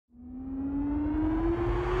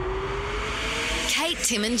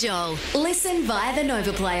Tim and Joel. Listen via the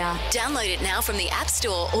Nova Player. Download it now from the App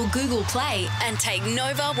Store or Google Play and take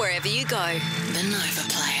Nova wherever you go. The Nova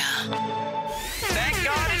Player. Thank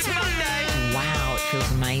God it's Monday. Wow, it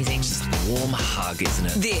feels amazing. Just a warm hug, isn't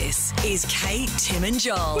it? This is Kate, Tim and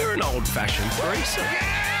Joel. We're an old-fashioned threesome.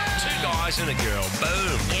 Two guys and a girl.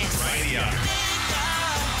 Boom. Yes. Radio.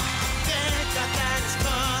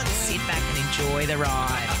 Sit back and enjoy the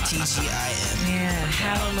ride. TGIM. Yeah,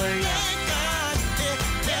 hallelujah.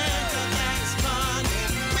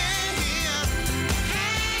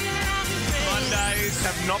 Mondays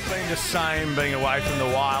have not been the same being away from the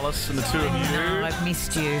wireless and the two of you. No, I've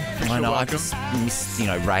missed you. I know, I welcome. just miss,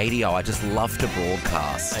 radio. I just love to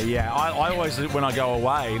broadcast. Yeah, I always, when I go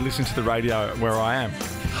away, listen to the radio where I am.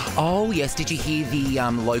 Oh, yes. Did you hear the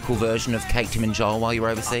local version of Kate, Tim and Joel while you were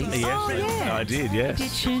overseas? Yes, I did, yes.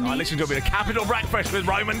 Did tune I in? listened to a bit of Capital Breakfast with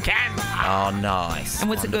Roman Can Oh, nice. And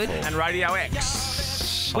was it good? Wonderful. and Radio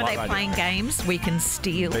X. Were I they like playing games we can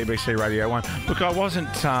steal? BBC Radio 1. Look, I wasn't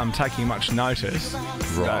taking much notice.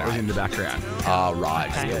 So it was in the background. Oh, right.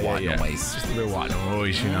 Okay. Yeah, white noise. Just a little white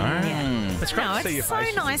noise, you know. Yeah. It's great No, to see your it's so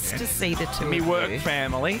faces nice again. to see the two Me of work you.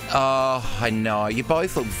 family. Oh, I know. You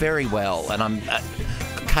both look very well. And I'm...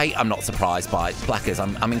 Kate, I'm not surprised by it. Blackers,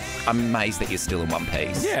 I'm amazed that you're still in one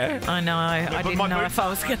piece. Yeah. I know. I but didn't my know boot- if I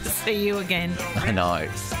was going to see you again. I know.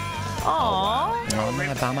 Oh, Oh,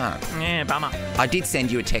 no, bummer. Yeah, bummer. I did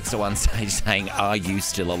send you a text at one stage saying, are you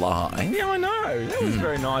still alive? Yeah, I know. That was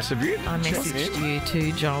very nice of you. I messaged you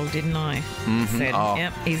too, Joel, didn't I? Said, Oh.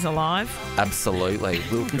 yep, he's alive. Absolutely.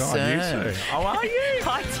 Little God, concerned. you too. Oh, are you?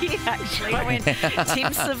 I did actually. I went,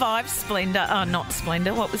 Tim survived Splendor. Not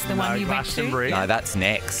Splendor. What was the one you went to? Glastonbury. No, that's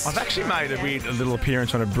next. I've actually made a little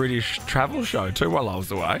appearance on a British travel show too while I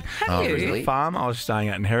was away. Oh, you? really? The farm I was staying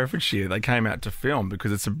at in Herefordshire, they came out to film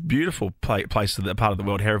because it's a beautiful place of the part of the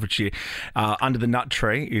world, Herefordshire. Under the Nut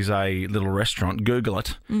Tree is a little restaurant. Google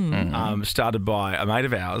it. Started by a mate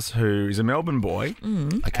of ours who is a Melbourne boy.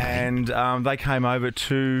 Okay. And they came over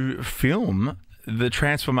to film the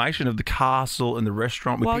transformation of the castle and the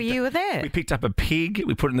restaurant. While you were there? We picked up a pig,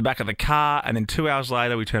 we put it in the back of the car, and then 2 hours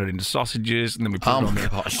later we turned it into sausages, and then we put Oh it on my the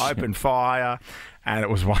gosh. open fire, and it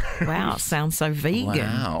was one. Wow, sounds so vegan.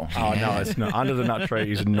 Wow. Oh, no, it's not. Under the Nut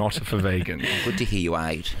Tree is not for vegan. Good to hear you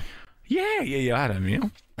ate. Yeah, I had a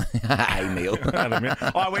meal. Hey, Neil. I had a meal.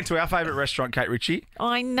 I went to our favourite restaurant, Kate Ritchie.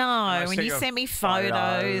 I know. sent And you you sent me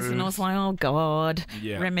photos, and I was like, oh, God,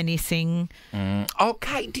 Yeah. reminiscing. Oh,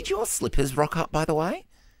 Kate, did your slippers rock up, by the way?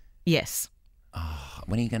 Yes.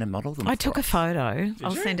 When are you going to model them I for took a us? photo.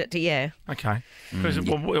 I'll you? send it to you. Okay. Because I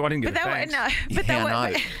didn't get But the they were, thanks. no, but Yeah, they were.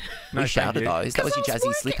 I know. No, We shouted thank you. those. That was your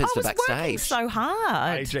jazzy slippers for I was working backstage. so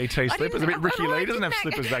hard. AGT slippers. I mean, Ricky Lee doesn't have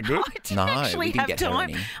slippers that good. I didn't No, actually we didn't have get her time.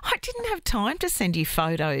 any. I didn't have time to send you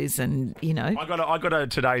photos and, I got a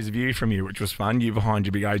today's view from you, which was fun. You behind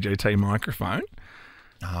your big AGT microphone.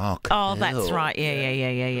 Oh, cool. Oh, that's right. Yeah.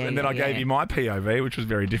 And then I gave you my POV, which was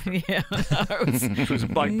very different. Yeah, Which was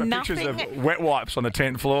like pictures of Nothing- wet wipes on the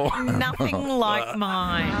 10th floor. nothing like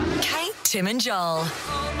mine. Kate, Tim and Joel.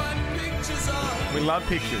 We love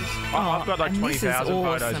pictures. I've got like and this is 20,000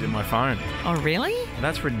 photos awesome. in my phone. Oh, really?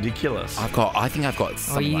 That's ridiculous. I think I've got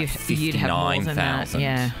something like you'd have more than that. 59,000.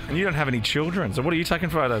 Yeah. And you don't have any children, so what are you taking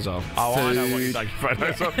photos of? Oh, I know what you're taking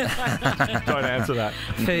photos of. Don't answer that.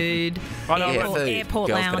 Food, I know, Yeah, but food. airport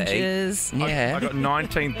Girls gotta eat. lounges. Yeah. I got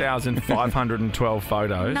 19,512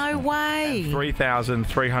 photos. No way.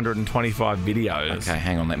 3,325 videos. Okay,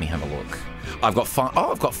 hang on. Let me have a look. I've got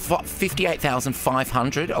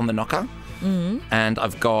 58,500 on the knocker. And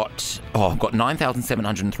I've got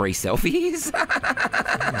 9,703 selfies.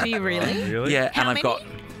 Do you really? Really? Yeah, How and I've got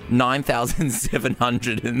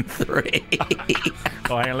 9,703.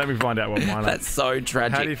 Oh, hang on, let me find out what mine is. That's so How do you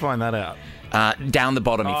tragic. find that out? Down the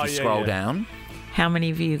bottom, Oh, if you yeah, scroll yeah. down. How many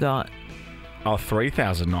have you got? Oh,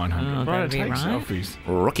 3,900. Oh, Right, that'd be take right. selfies.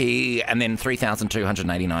 Rookie. And then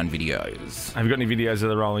 3,289 videos. Have you got any videos of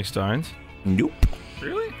the Rolling Stones? Nope.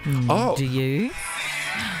 Really? Oh. Do you?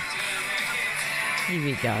 Here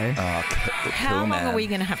we go. Oh, How cool, long man. are we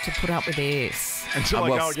going to have to put up with this? Until I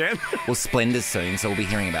well, go again? Well, Splendor's soon, so we'll be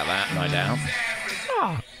hearing about that, no doubt.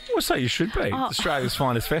 Oh, well, so you should be. Australia's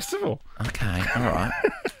finest festival. Okay, all right.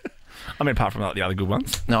 I mean, apart from the other good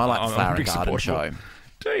ones. No, I like I'm the a Flower and big Garden supporter. Show.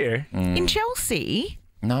 Do you? In Chelsea?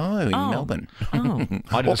 No, in Melbourne. Oh.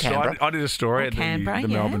 I Or Canberra. did a story at Canberra, the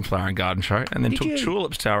yeah. Melbourne Flower and Garden Show and then Did took you?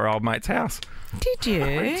 tulips to our old mate's house. Did you?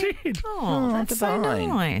 I did. Oh, that's so divine.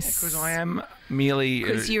 nice. Because I am merely...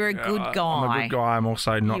 'Cause you're a good I'm a guy. good guy. I'm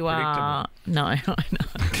also not You predictable. are. No, I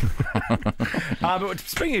know. But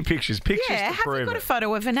speaking of pictures to have you prove got a it.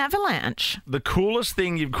 photo of an avalanche? The coolest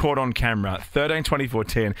thing you've caught on camera, 13 24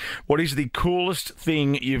 10. What is the coolest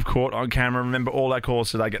thing you've caught on camera? Remember, all our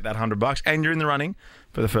calls today get that $100, and you're in the running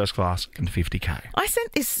for the first class and $50K. I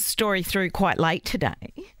sent this story through quite late today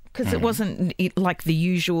because it wasn't like the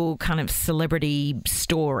usual kind of celebrity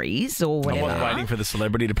stories or I whatever. wasn't waiting for the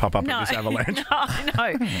celebrity to pop up with this avalanche.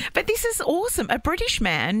 No. But this is awesome. A British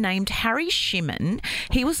man named Harry Shimon,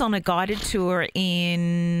 he was on a guided tour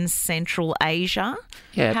in Central Asia.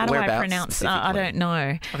 Yeah, How do I whereabouts pronounce I don't know.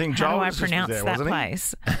 I think How Joel do I was just pronounce there, that wasn't he?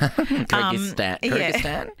 place?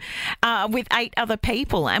 Kyrgyzstan. With 8 other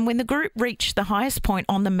people. And when the group reached the highest point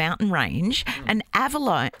on the mountain range, an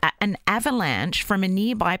avalanche from a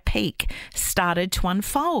nearby peak started to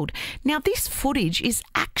unfold. Now, this footage is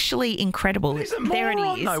actually incredible. He's a There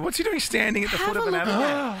moron, it is. though. What's he doing standing at the Have foot of a an look.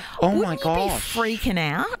 avalanche? Oh, my Wouldn't you be gosh. freaking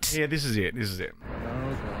out? Yeah, this is it.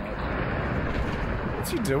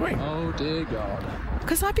 What's he doing? Oh, dear God.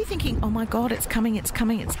 Because I'd be thinking, oh my God, it's coming, it's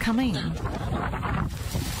coming, it's coming.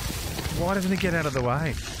 Why doesn't he get out of the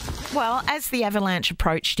way? Well, as the avalanche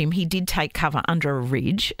approached him, he did take cover under a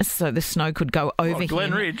ridge so the snow could go over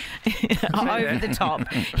Glen him. Ridge. Over the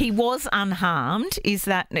top. He was unharmed. Is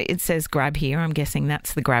that, it says grab here. I'm guessing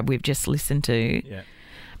that's the grab we've just listened to. Yeah.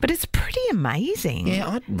 But it's pretty amazing. Yeah,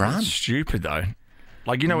 I'd run. It's stupid, though.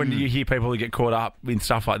 Like, you know, when you hear people who get caught up in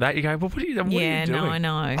stuff like that, you go, well, what are you doing? No, I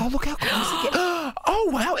know. Oh, look how close it gets. Oh,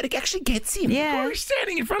 wow, it actually gets him. Yeah. Why are you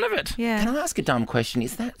standing in front of it? Yeah. Can I ask a dumb question?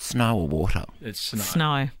 Is that snow or water? It's snow.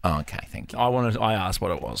 Snow. Oh, okay, thank you. I asked what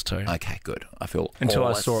it was, too. Okay, good. I feel Until I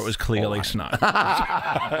all saw it was clearly all snow.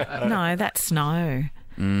 No, that's snow.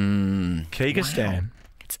 Kyrgyzstan.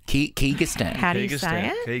 Kyrgyzstan. How do you say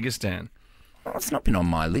it? Kyrgyzstan. Oh, it's not been on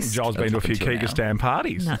my list. Joel's been to a few up until now. Kyrgyzstan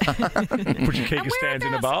parties. Put your Kyrgyzstans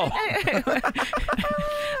in a bowl.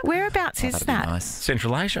 Whereabouts is That'd be that? nice.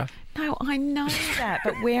 Central Asia. No, I know that,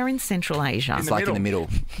 but where in Central Asia? It's like in the middle.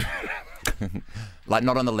 Like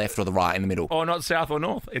not on the left or the right, in the middle. Or not south or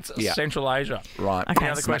north. It's Yeah. Central Asia. Right. Okay.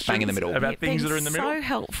 Any other Smack bang in the questions middle. about things that are in the middle? So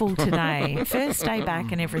helpful today. First day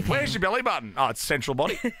back and everything. Where's your belly button? Oh, it's central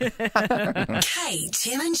body. Hey,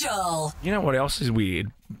 Tim and Joel. You know what else is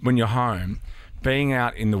weird? When you're home, being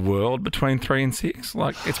out in the world between 3 and 6,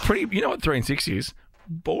 like, it's pretty... You know what 3 and 6 is?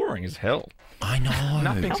 Boring as hell. I know.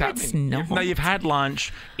 Nothing's No, happening. it's not. No, you've had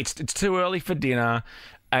lunch. It's too early for dinner,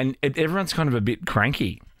 and everyone's kind of a bit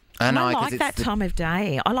cranky. I know. I 'cause like it's that time of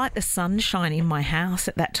day. I like the sunshine in my house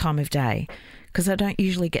at that time of day because I don't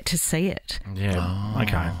usually get to see it Yeah.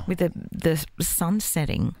 Okay. with the sun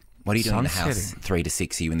setting. What are you doing in the Sun house? setting. 3 to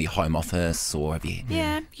 6? Are you in the home office or have you?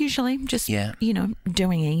 Yeah, usually just, Yeah.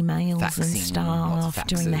 doing emails Faxing, and lots stuff, of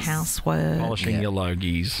doing the faxes. housework. Polishing Yeah. your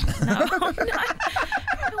Logies.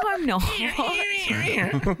 No, I'm not.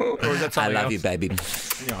 Or is that I something love else? you, baby.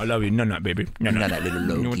 No, I love you. No, baby. No, No, no, little You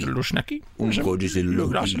want Logie. a little snacky? Gorgeous little Little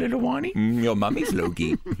Logie. little whiny? Your mummy's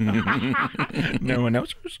Logie. No one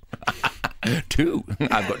else's? 2.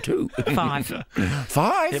 I've got 2. 5.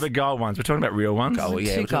 5? Yeah, but gold ones. We're talking about real ones. Oh,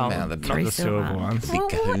 yeah. Two We're talking gold, about Not three the silver silver. ones. Big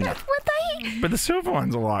kahuna. Were they? But the silver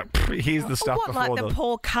ones are like, here's the stuff What, before like the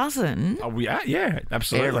poor cousin? Oh, yeah,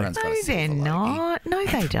 absolutely. Everyone's got a No, they're silver Logie. not. No,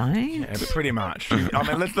 they don't. Yeah, but pretty much. I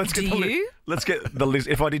mean, let's get Do the list. you? Let's get the list.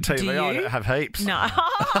 If I did TV, Do I'd you? have heaps. No,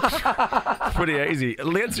 Pretty easy.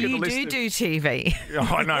 Let's get the you list. do TV. Oh,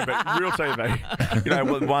 I know, but real TV. You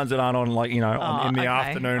know, ones that aren't on, like, in the okay.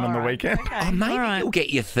 afternoon on the All right. weekend. Oh, maybe All right. you'll get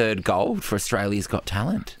your 3rd gold for Australia's Got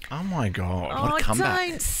Talent. Oh my God. Oh, comeback.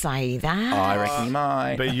 don't say that. I reckon you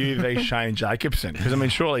might. Be you v Shane Jacobson. Because, I mean,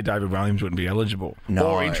 surely David Williams wouldn't be eligible. No.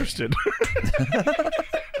 Or interested.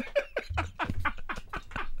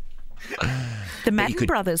 The Madden could-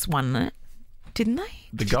 brothers won it, didn't they?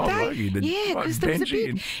 The gold Logie. Yeah, because there was a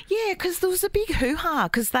Benji big, there was a big hoo-ha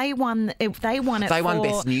because they won it. They won won for-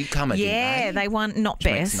 Best Newcomer, didn't Yeah, they? won not Which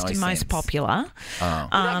makes best, no most sense. popular.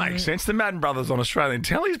 that makes sense. The Madden Brothers on Australian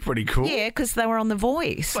telly is pretty cool. Yeah, because they were on The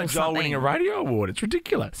Voice. It's like or Joel something. winning a radio award. It's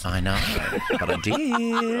ridiculous. I know, but I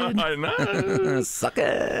did. I know. Suck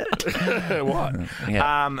it. What?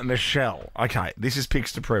 Yeah. Michelle. Okay, this is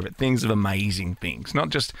pics to prove it. Things of amazing things, not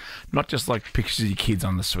just like pictures of your kids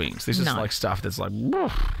on the swings. This is No. like stuff that's like, woof.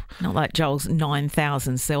 Not like Joel's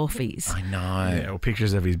 9,000 selfies. I know. Yeah, or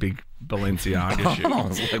pictures of his big Balenciaga shoes. I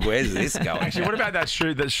was like, where's this going? Actually, what about that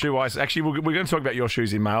shoe? That shoe I actually we're going to talk about your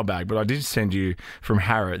shoes in mailbag, but I did send you from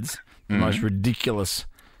Harrods the most ridiculous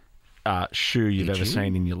shoe you've ever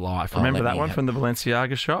seen in your life. Remember let that me one have- from the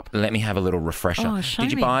Balenciaga shop? Let me have a little refresher. Oh, show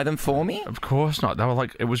Did you me. buy them for me? Of course not. They were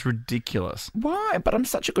like, it was ridiculous. Why? But I'm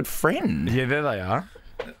such a good friend. Yeah, there they are.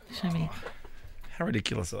 Show me. How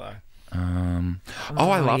ridiculous are they?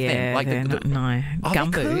 I love them. Like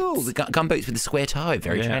gumboots. Cool. The gumboots with the square toe.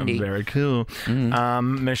 Very trendy. Very cool.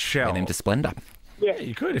 Michelle. Wear them to Splendour. Yeah,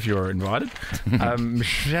 you could if you were invited.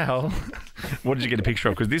 Michelle, what did you get a picture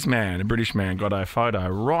of? Because this man, a British man, got a photo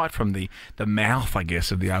right from the mouth, I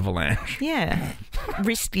guess, of the avalanche. Yeah.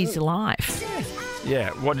 Risked his life.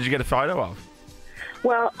 Yeah. What did you get a photo of?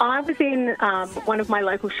 Well, I was in one of my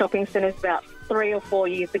local shopping centres about 3 or 4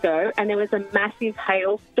 years ago, and there was a massive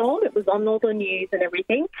hailstorm. It was on all the news and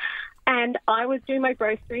everything. And I was doing my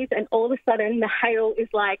groceries, and all of a sudden the hail is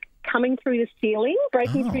like coming through the ceiling,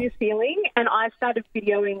 breaking through the ceiling, and I started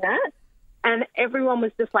videoing that. And everyone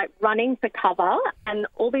was just like running for cover, and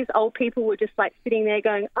all these old people were just like sitting there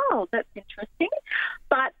going, oh, that's interesting.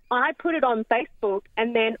 But I put it on Facebook,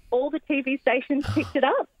 and then all the TV stations picked it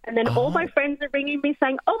up. And then all my friends are ringing me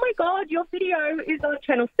saying, oh, my God, your video is on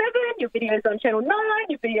Channel 7, your video is on Channel 9,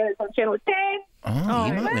 your video is on Channel 10. Oh,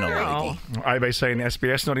 you might win already. ABC and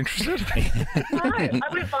SBS not interested? No, I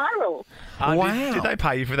went viral. Wow. Did they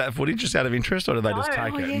pay you for that footage just out of interest, or did they just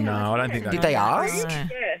take it? Yeah. No, I don't think they Did they ask? Yeah.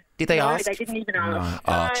 Did they ask? No, they didn't even ask.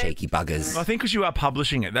 Oh, cheeky buggers. I think because you are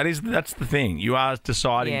publishing it. That's the thing. You are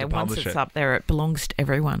deciding to Once publish it's it. up there, it belongs to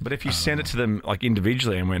everyone. But if you send it to them like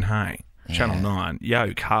individually and went, hey, Channel 9,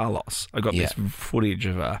 yo, Carlos, I got this footage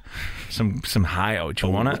of some hail. Do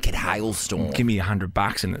you want it? Wicked hailstorm. Give me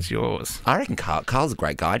 $100 and it's yours. I reckon Carl's a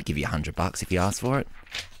great guy to give you $100 if you ask for it.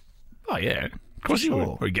 Oh, yeah. Of course you would.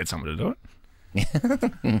 sure. Or you get someone to do it.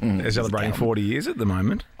 They're celebrating 40 years at the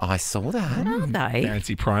moment. I saw that. Are they?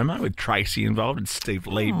 Fancy promo with Tracy involved and Steve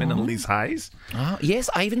Liebman and Liz Hayes. Oh, yes,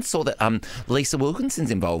 I even saw that Lisa Wilkinson's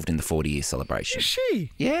involved in the 40-year celebration. Is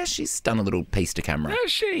she? Yeah, she's done a little piece to camera.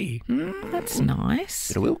 Is she? That's nice.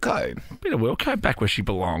 Bit of Wilco. Bit of Wilco back where she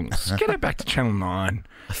belongs. Get her back to Channel 9.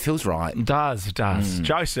 It feels right. Does.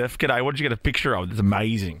 Joseph, g'day. What did you get a picture of? It's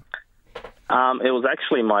amazing. It was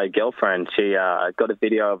actually my girlfriend. She got a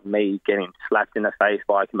video of me getting slapped in the face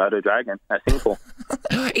by a Komodo dragon at Singapore.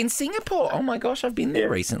 In Singapore? Oh, my gosh, I've been there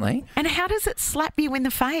recently. And how does it slap you in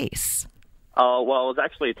the face? Oh, well, I was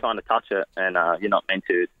actually trying to touch it, and you're not meant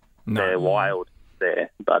to. No. They're wild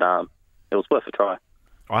there, but it was worth a try.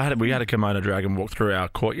 We had a Komodo dragon walk through our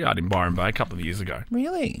courtyard in Byron Bay a couple of years ago.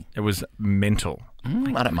 Really? It was mental.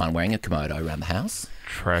 I don't mind wearing a Komodo around the house.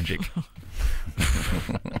 Tragic.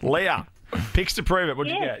 Leah, pics to prove it. What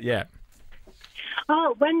did you get? Yeah.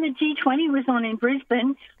 Oh, when the G20 was on in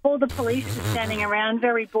Brisbane, all the police were standing around,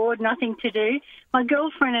 very bored, nothing to do. My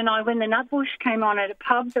girlfriend and I, when the Nutbush came on at a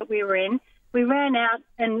pub that we were in, we ran out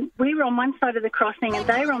and we were on one side of the crossing and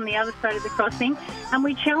they were on the other side of the crossing, and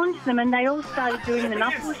we challenged them and they all started doing the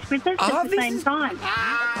Nutbush with us at the same time.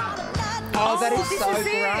 Oh, that is so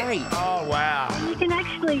great. Oh, wow. You can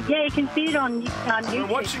actually, you can see it on YouTube. We're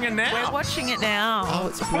watching it now. We're watching it now. Oh,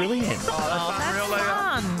 it's brilliant. Oh, that's unreal, Leah.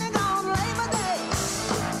 Fun.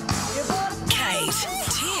 Kate,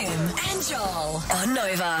 Tim, and Joel on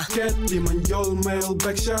Nova. Cat, Tim and Joel,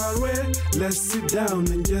 mailbag, Sharway. Let's sit down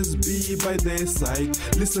and just be by their side.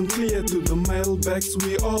 Listen clear to the mailbags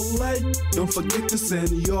we all like. Don't forget to send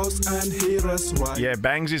yours and hear us right. Yeah,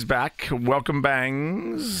 Bangs is back. Welcome,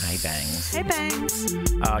 Bangs. Hey, Bangs. Hey, Bangs.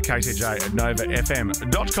 KTJ at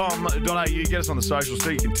novafm.com.au. Get us on the socials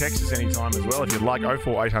too. You can text us anytime as well if you'd like.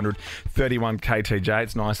 04800 31 KTJ.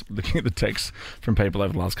 It's nice looking at the texts from people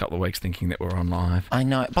over the last couple of weeks thinking that we're on live. I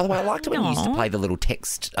know. By the way, I liked it when you used to play the little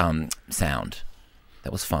text sound.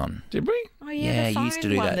 That was fun. Did we? Oh, Yeah, the you used to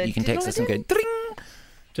do phone one that. You can text us and go, dring.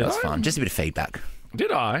 Did That's I? fun. Just a bit of feedback.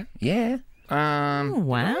 Did I? Yeah. Oh,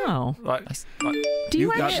 wow. Like Do you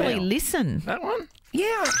got actually that. listen? That one? Yeah,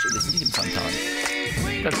 I actually listen to him sometimes.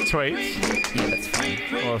 That's tweets. Yeah, that's fun.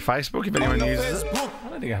 Or Facebook if anyone uses it. I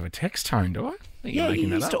don't think I have a text tone, do I? I think Yeah, you're you making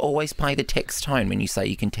that used up. to always play the text tone when you say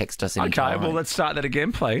you can text us Okay, anytime. well, let's start that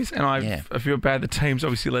again, please. And I feel bad the team's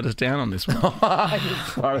obviously let us down on this one.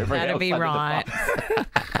 That'd be right.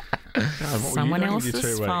 Someone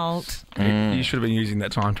else's fault. You should have been using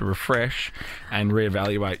that time to refresh and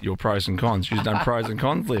reevaluate your pros and cons. You've done pros and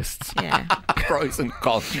cons lists. Yeah. Pros and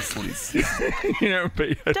cons list. You know,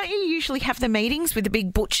 but, Don't you usually have the meetings with the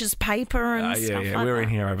big butcher's paper and stuff like we were that? in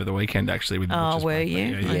here over the weekend actually with the Oh, butcher's were paper. you?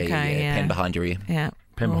 Yeah. Okay, yeah. Pen behind your ear. Yeah.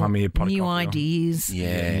 Pen behind me, pot of New coffee on. ideas.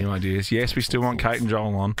 Yeah. New ideas. Yes, we still want Kate and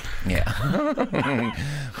Joel on. Yeah.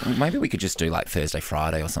 Maybe we could just do like Thursday,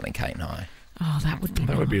 Friday or something, Kate and I. Oh, that would be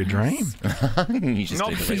That would be a dream. You just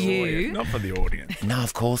Not do for the you. audience. Not for the audience. No,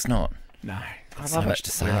 of course not. No. I so love much it.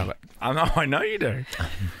 to say. We love it. I know you do.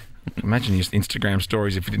 Imagine your Instagram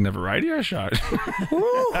stories if you didn't have a radio show.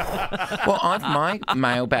 Well, my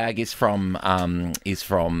mailbag is from my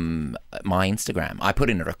Instagram. I put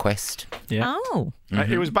in a request. Yeah. Oh.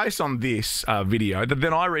 It was based on this video that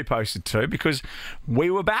then I reposted too because we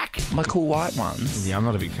were back. My cool white ones. Yeah, I'm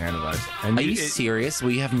not a big fan of those. And Are you serious?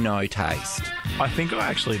 Well, you have no taste. I think I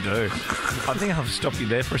actually do. I think I'll stop you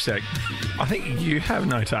there for a sec. I think you have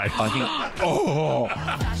no taste. I think. Oh,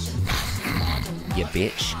 you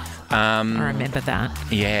bitch. I remember that.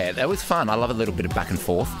 Yeah, that was fun. I love a little bit of back and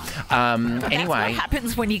forth. Anyway, That's what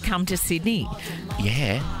happens when you come to Sydney.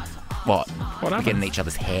 Yeah. What happens? We get in each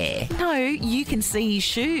other's hair. No, you can see his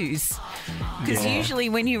shoes. Because usually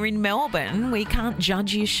when you're in Melbourne, we can't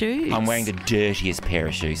judge your shoes. I'm wearing the dirtiest pair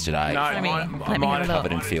of shoes today. No, Let me have a look.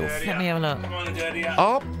 Covered in filth. Let me have a look.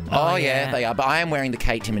 Oh, yeah, they are. But I am wearing the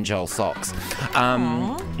Kate, Tim and Joel socks.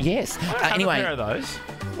 Yes. Anyway, a pair of those.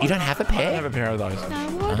 You don't have a pair? I don't have a pair of those. No,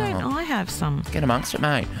 why don't I have some? Get amongst it,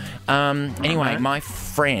 mate. Anyway, my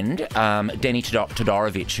friend, Denny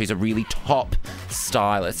Todorovic, who's a really top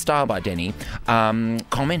stylist, styled by Denny,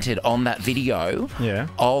 commented on that video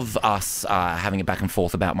of us having a back and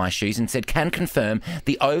forth about my shoes and said, can confirm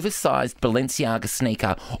the oversized Balenciaga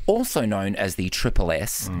sneaker, also known as the Triple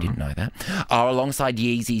S, didn't know that, are alongside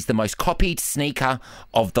Yeezys the most copied sneaker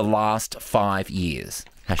of the last 5 years.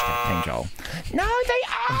 Hashtag Team Joel. No, they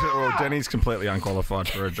are. Well, Denny's completely unqualified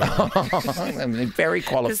for a job. Very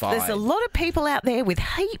qualified. There's a lot of people out there with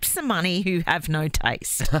heaps of money who have no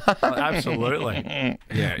taste. Absolutely.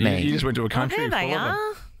 Yeah, you just went to a country There they full of them.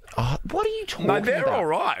 are. Oh, what are you talking about? No, they're all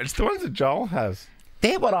right. It's the ones that Joel has.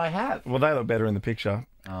 They're what I have. Well, they look better in the picture.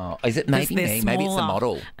 Oh, is it maybe they're me? Maybe it's the smaller.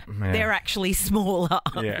 model. Yeah. They're actually smaller.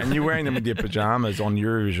 Yeah, and you're wearing them with your pyjamas on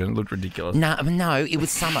Eurovision. It looked ridiculous. No, it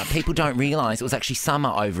was summer. People don't realise it was actually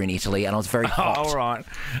summer over in Italy, and I was very hot. All right.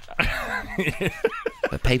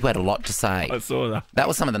 But people had a lot to say. I saw that. That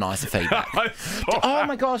was some of the nicer feedback. Oh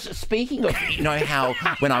my gosh! Speaking of, you know how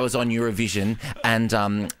when I was on Eurovision and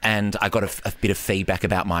I got a bit of feedback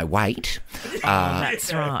about my weight.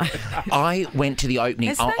 That's right. I went to the opening.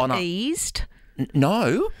 Has that eased?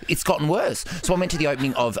 No, it's gotten worse. So I went to the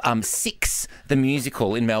opening of Six, the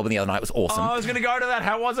musical in Melbourne the other night. It was awesome. Oh, I was going to go to that.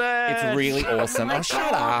 How was it? It's really awesome. Oh,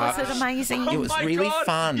 shut up. Was it amazing? It was really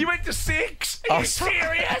fun. You went to Six? Are you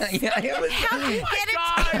serious? Yeah, it was. How can you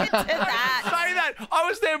get into that? Say that. I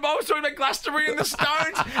was there. I was talking about Glastonbury and the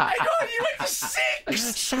Stones. Hang on, you went to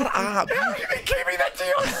Six? Shut up. How have you been keeping that to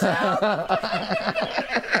yourself?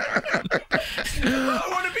 I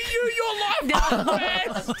want to be you. Your life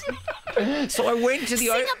best. So I went to the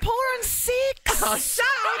Singapore and Six. Oh, shut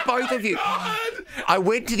up, both of you. I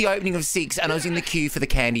went to the opening of Six and I was in the queue for the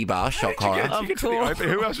candy bar. Shock horror.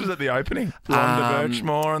 Who else was at the opening? Rhonda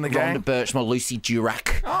Birchmore and the gang? Rhonda Birchmore, Lucy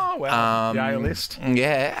Durack. Oh, well. The A-list.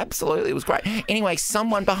 Yeah, absolutely. It was great. Anyway,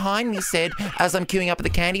 someone behind me said, as I'm queuing up at the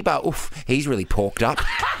candy bar, oof, he's really porked up.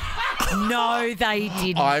 No, they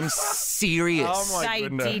didn't. I'm serious. Oh, my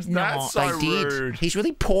goodness. Did not. That's so They did. rude. He's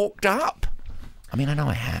really porked up. I mean, I know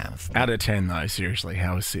I have. Out of 10, though, seriously,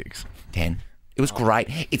 how was 6? 10. It was great.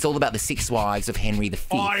 It's all about the 6 wives of Henry V.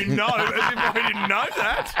 I know. As if I didn't know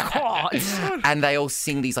that. God. And they all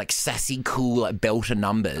sing these like sassy, cool, like belter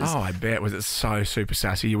numbers. Oh, I bet. Was it so super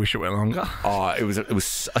sassy? You wish it went longer? Oh, it was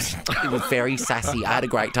very sassy. I had a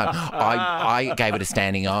great time. I gave it a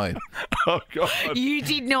standing O. Oh, God. You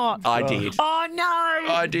did not. I did. Oh,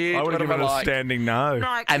 no. I did. I would have given it a standing no.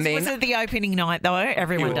 Right, And then- was it the opening night, though?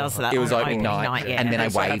 Everyone does that. It was on opening night. yeah. And then I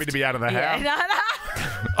So happy waved. to be out of the Yeah, house. no.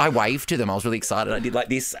 I waved to them. I was really excited. I did like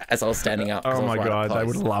this as I was standing up. 'cause I Oh, was my right up God. They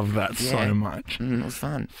close. would love that Yeah. so much. It was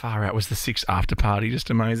fun. Far out. Was the 6 after party just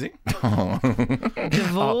amazing?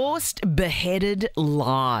 Divorced, beheaded,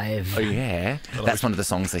 live. Oh, yeah. That's one of the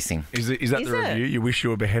songs they sing. Is that Is the it? review? You wish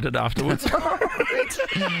you were beheaded afterwards?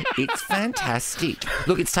 It's fantastic.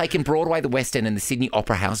 Look, it's taken Broadway, the West End, and the Sydney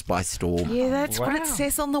Opera House by storm. Yeah, that's what it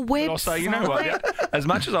says on the website. Also, you know what? Yeah, as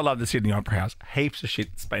much as I love the Sydney Opera House, heaps of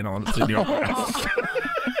shit's been on at Sydney Opera House.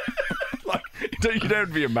 Like, you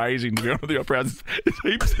don't be amazing to be on at the Opera House. There's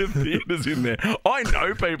heaps of theatres in there. I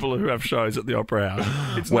know people who have shows at the Opera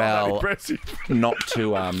House. It's not that impressive. Not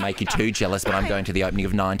to make you too jealous, but I'm going to the opening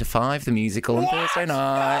of 9 to 5, the musical, on Thursday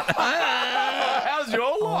night. How's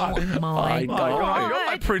your life? Oh, my God. You're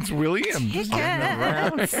like Prince William.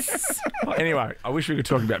 Anyway, I wish we could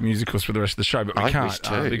talk about musicals for the rest of the show, but we I can't wish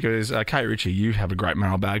too. because Kate Ritchie, you have a great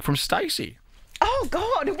mailbag from Stacey. Oh,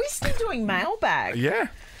 God. Are we still doing mailbag? Yeah.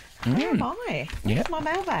 Where am I? Yeah. Where's my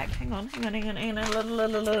mailbag? Hang on. Got it?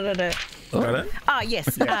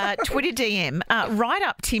 Yes. Twitter DM. Right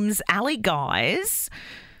up Tim's alley, guys.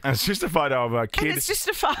 And it's just a photo of a And kid it's just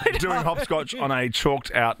a photo. doing hopscotch on a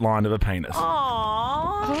chalked out line of a penis. Aww.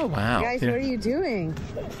 Oh, wow. Guys, what are you doing?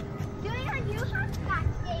 Doing our new hopscotch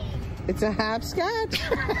thing. It's a hopscotch?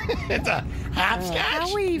 It's a hopscotch. How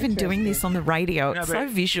are we even doing this on the radio? It's so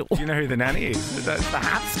visual. Do you know who the nanny is? That's the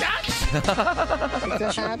hopscotch. It's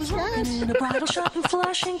a hopscotch? In a bridal shop in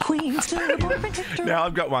Flushing, Queens. Now,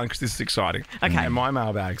 I've got one because this is exciting. Okay. And my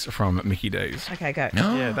mailbag's from Mickey D's. Okay, go.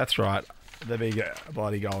 Yeah, that's right. The big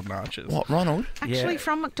bloody golden arches. What, Ronald? Actually,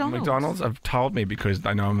 from McDonald's. McDonald's have told me because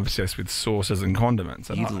they know I'm obsessed with sauces and condiments.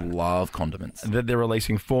 And You love condiments. that they're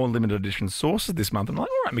releasing 4 limited edition sauces this month. I'm like,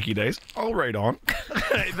 all right, Mickey D's, I'll read on.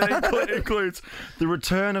 That includes the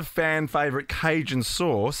return of fan favourite Cajun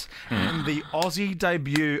sauce and the Aussie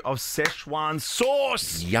debut of Szechuan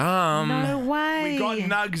sauce. Yum. No way. We got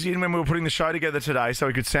nugs in when we were putting the show together today so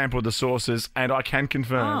we could sample the sauces, and I can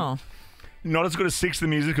confirm, Oh. not as good as Six the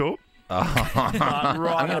Musical. I'm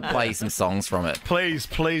going to play some songs from it. Please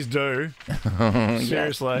do.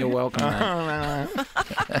 Seriously. You're welcome, man.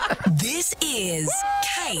 This is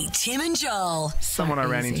Kate, Tim and Joel. Someone I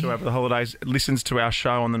ran into over the holidays listens to our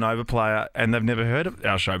show on the Nova Player, and they've never heard of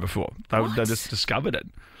our show before. They just discovered it.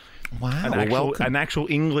 Wow. An actual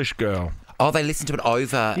English girl. Oh, they listened to it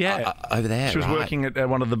over over there. She was right. working at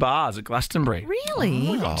one of the bars at Glastonbury. Really?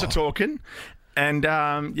 We got to talking, and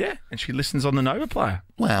and she listens on the Nova Player.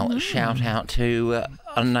 Well, shout out to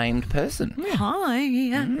unnamed person.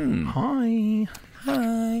 Hi. Hi.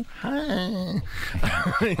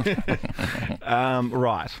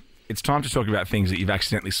 Right. It's time to talk about things that you've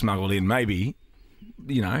accidentally smuggled in. Maybe,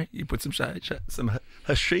 you put some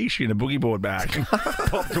hashish in a boogie board bag and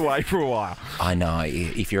popped away for a while. I know.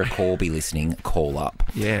 If you're a Corby listening, call up.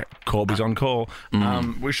 Yeah, Corby's on call.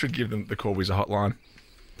 We should give them the Corby's a hotline.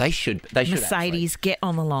 They should. Mercedes, get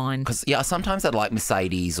on the line. Because sometimes I'd like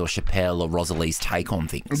Mercedes or Chappelle or Rosalie's take on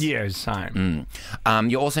things. Yeah, same.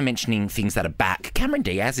 You're also mentioning things that are back. Cameron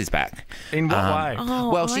Diaz is back. In what way?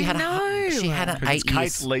 Well, she had an 8 It's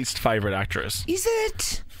Kate's least favourite actress. Is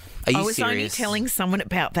it? Are you I was serious? only telling someone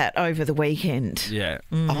about that over the weekend. Yeah.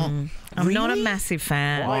 Oh, I'm not a massive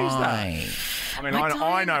fan. Why is that? I mean,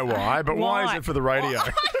 I know why, but why is it for the radio?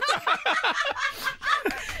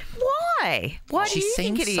 Why? Why do She you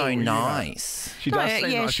think seems it is? so nice. She does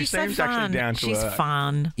seem nice. She she's so seems fun. actually down to She's earth.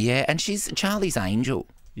 fun. Yeah, and she's Charlie's angel.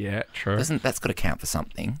 Yeah, true. That's got to count for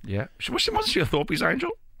something? Yeah. Wasn't she a Thorpe's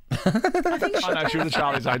angel? I know, she was a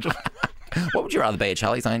Charlie's angel. What would you rather be, a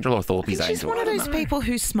Charlie's angel or a Thorpe's angel? She's one of those people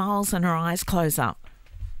who smiles and her eyes close up.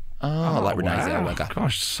 Oh, like Renee Zellweger.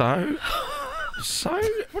 Gosh, so,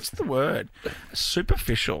 what's the word?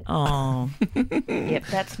 Superficial. Oh. Yep,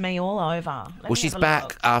 that's me all over. Well, she's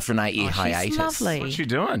back after an 8-year hiatus. She's lovely. What's she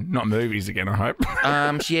doing? Not movies again, I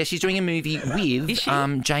hope. She's doing a movie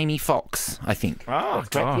with Jamie Foxx, I think. Oh,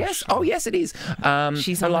 gosh. Yes. Oh, yes, it is.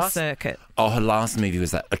 She's on the circuit. Oh, her last movie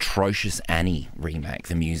was that atrocious Annie remake,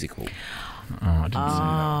 the musical. Oh, I didn't see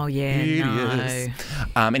that. Oh, yeah,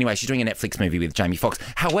 no. Anyway, she's doing a Netflix movie with Jamie Foxx.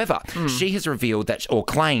 However, she has revealed that, or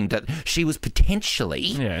claimed that she was potentially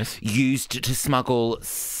used to smuggle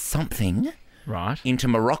something into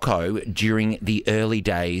Morocco during the early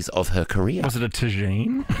days of her career. Was it a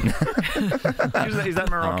tagine? is that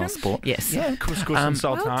Moroccan? Sport. Yes. Yeah, couscous and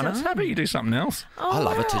sultanas. well How about you do something else? I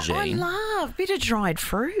love a tagine. I love a bit of dried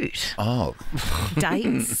fruit. Oh.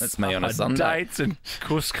 Dates. That's me on a Sunday. Dates and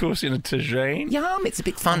couscous in a tagine. Yum, it's a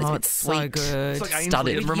bit fun. It's a bit sweet. So good. It's like Ainsley.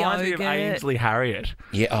 Studded. It reminds me of Ainsley Harriott.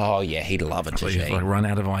 Yeah. Oh, yeah. He'd love a He's tagine. like run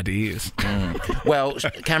out of ideas. Well,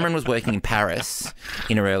 Cameron was working in Paris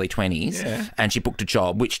in her early 20s and she booked a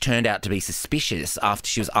job which turned out to be suspicious after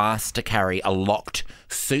she was asked to carry a locked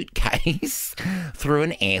suitcase through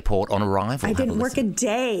an airport on arrival. I didn't work a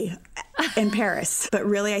day in Paris, but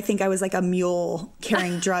really I think I was like a mule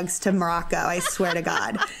carrying drugs to Morocco, I swear to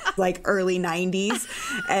God, like early 90s.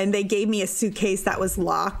 And they gave me a suitcase that was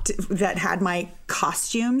locked that had my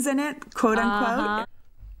costumes in it, quote unquote.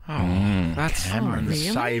 That's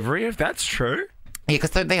savoury, if that's true. Yeah,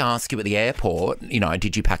 because they ask you at the airport,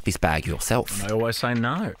 did you pack this bag yourself? And they always say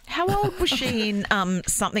no. How old was she in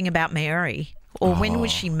Something About Mary? Or when was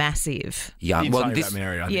she massive? Yeah, You'd well, say this about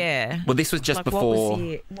Mary, I think. Yeah. Well, this was just Like, what was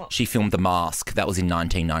before she filmed The Mask. That was in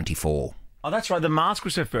 1994. Oh, that's right. The Mask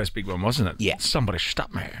was her first big one, wasn't it? Yeah. Somebody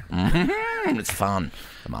stop me. It's fun,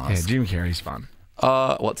 The Mask. Yeah, Jim Carrey's fun.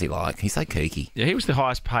 What's he like? He's so kooky. Yeah, he was the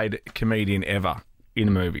highest paid comedian ever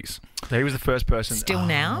in movies. So he was the first person. Still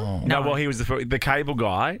now? No, well, he was the cable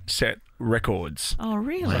guy set records. Oh,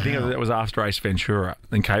 really? So I think that was after Ace Ventura.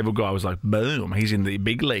 Then Cable Guy was like, boom, he's in the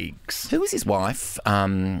big leagues. Who was his wife?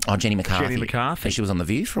 Jenny McCarthy. Jenny McCarthy. And she was on The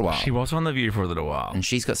View for a while. She was on The View for a little while. And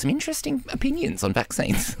she's got some interesting opinions on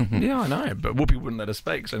vaccines. Yeah, I know, but Whoopi wouldn't let her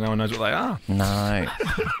speak, so no one knows what they are. No.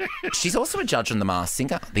 She's also a judge on The Masked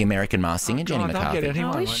Singer, the American Masked Singer, Jenny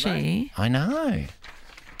McCarthy. Is she? I know.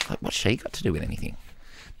 Like, what's she got to do with anything?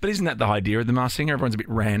 But isn't that the idea of The Masked Singer? Everyone's a bit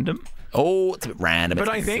random. Oh, it's a bit random. But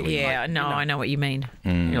I think... Yeah, no, I know what you mean.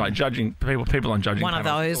 You're like judging people on judging One of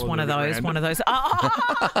panels, those, all one a of bit those, random. one of those. Oh,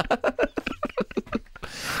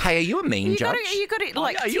 Hey, are you a mean judge? you got to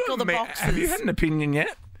like tick all the boxes. Have you had an opinion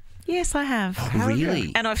yet? Yes, I have. Oh,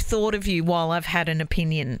 really? And I've thought of you while I've had an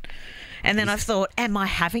opinion. And then I've thought, am I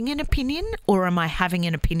having an opinion or am I having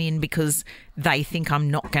an opinion because they think I'm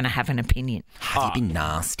not going to have an opinion? Have you been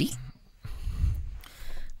nasty?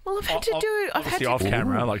 Well, I've had to do... I've had to off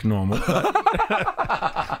camera, like normal. No,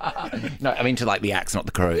 I mean to like the acts, not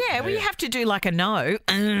the crew. Yeah, well, you have to do like a no.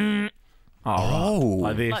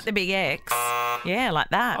 Like this. Like the big X. Yeah, like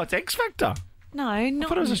that. Oh, it's X Factor. No, not I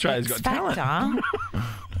thought it was Australia's Got Talent. Talent.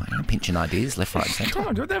 I'm pinching ideas left, right, and centre. Come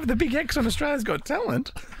on, do they have the big X on Australia's Got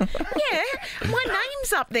Talent? Yeah, my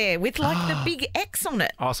name's up there with like the big X on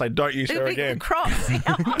it. I'll say, don't use The her big again. cross.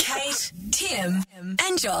 Kate, Tim,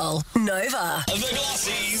 and Joel. Nova. The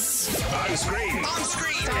Glossies. On screen.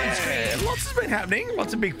 Lots has been happening.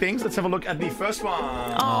 Lots of big things. Let's have a look at the first one.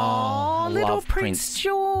 Oh, little love Prince I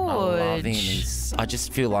George. love him. I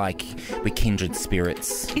just feel like we're kindred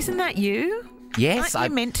spirits. Isn't that you? Yes,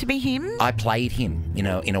 Aren't you meant to be him? I played him, in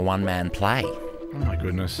a one-man play. Oh, my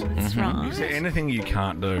goodness. That's right. Is there anything you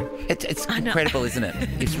can't do? It's incredible, isn't it?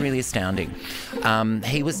 It's really astounding.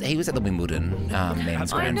 He was at the Wimbledon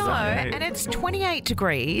men's I grand know, final. and it's 28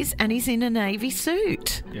 degrees and he's in a navy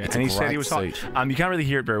suit. Yeah, It's and a he said he great was hot. suit. You can't really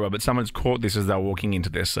hear it very well, but someone's caught this as they're walking into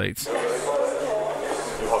their seats.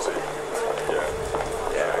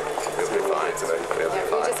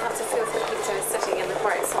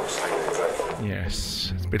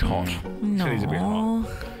 Yes, it's a bit hot. No. It is a bit hot.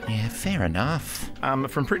 Yeah, fair enough.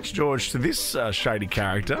 From Prince George to this shady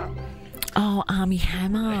character. Oh, Armie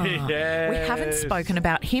Hammer. Yes. We haven't spoken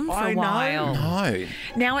about him for I a know. while. No.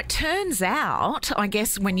 Now, it turns out, I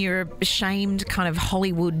guess, when you're a shamed kind of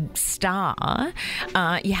Hollywood star,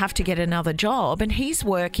 you have to get another job. And he's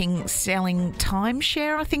working selling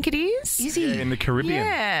timeshare, I think it is. Is he? Yeah, in the Caribbean.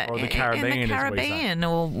 Yeah. Or the Caribbean. In the as we say. Caribbean,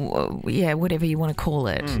 or yeah, whatever you want to call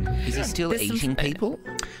it. Is he still There's some- eating people?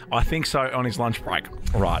 I think so, on his lunch break.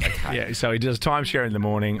 Right, okay. Yeah, so he does timeshare in the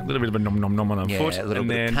morning, a little bit of a nom-nom-nom on a Yeah, foot. a little and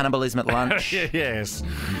bit then... of cannibalism at lunch. Yes.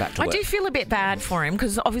 Back to I work. do feel a bit bad for him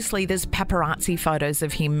because obviously there's paparazzi photos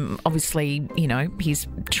of him. Obviously, you know, he's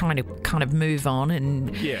trying to kind of move on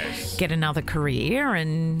and Yes. get another career,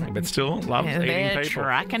 and But still loves eating they're people.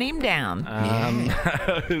 tracking him down.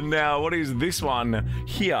 Now, what is this one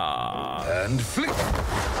here? And flick.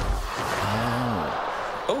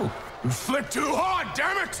 Oh. Flick too hard,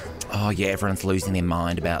 damn it! Oh, yeah, everyone's losing their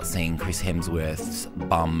mind about seeing Chris Hemsworth's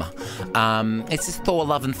bum. It's just Thor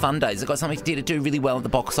Love and Thunder. Has it got something to do really well at the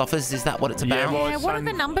box office? Is that what it's about? well, Yeah, it's what are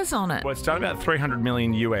the numbers on it? Well, it's done about 300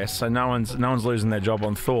 million US, so no one's losing their job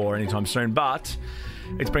on Thor anytime soon. But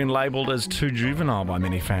it's been labelled as too juvenile by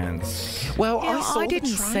many fans. Well, Yeah, I saw I the didn't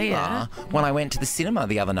see trailer when I went to the cinema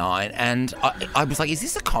the other night, and I was like, is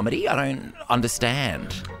this a comedy? I don't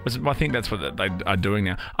understand. I think that's what they are doing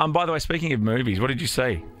now. By the way, speaking of movies, what did you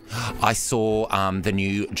see? I saw the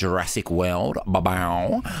new Jurassic World.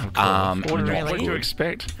 Ba-bow. What did you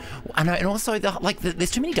expect? I know, and also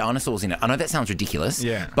there's too many dinosaurs in it. I know that sounds ridiculous,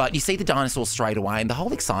 Yeah. but you see the dinosaurs straight away, and the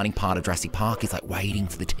whole exciting part of Jurassic Park is like waiting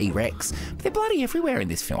for the T-Rex. But they're bloody everywhere in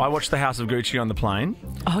this film. I watched The House of Gucci on the plane.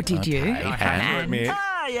 Oh, did you? Okay. I have to admit,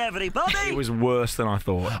 Hi, everybody. it was worse than I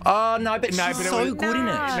thought. Oh no, but she's it so was, good in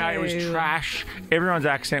it. No, it was trash. Everyone's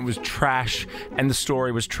accent was trash, and the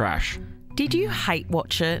story was trash. Did you hate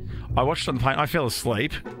watch it? I watched it on the plane. I fell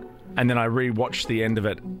asleep, and then I re-watched the end of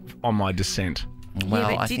it on my descent. Well,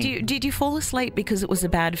 yeah, but I think did you fall asleep because it was a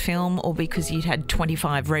bad film or because you'd had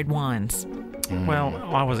 25 red wines? Well,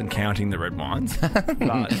 I wasn't counting the red wines, but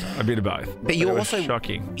a bit of both. But you it was also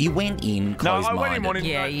shocking. You went in No, closed-minded. I went in wanting.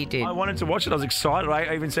 Yeah, you did. I wanted to watch it. I was excited.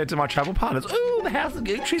 I even said to my travel partners, "Ooh, The House of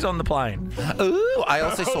Gucci's on the plane." Ooh, I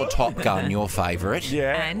also saw Top Gun, your favourite.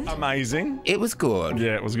 Yeah, And? amazing. It was good.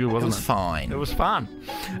 Yeah, it was good, wasn't it? It was fine. It was fun.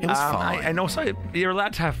 It was fine. And also, you're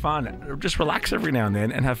allowed to have fun. Just relax every now and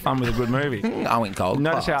then and have fun with a good movie. I went gold.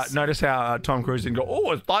 Notice how Tom Cruise didn't go,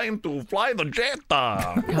 oh, it's time to fly the jet.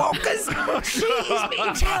 Well, because she's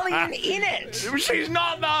Italian in it. She's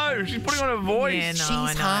not, though. She's putting on a voice. Yeah, no,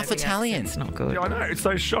 She's half Italian. It's not good. Yeah, I know. It's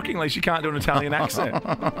so shockingly she can't do an Italian accent.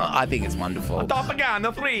 I think it's wonderful. Top Gun,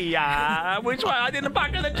 the 3, which way? I didn't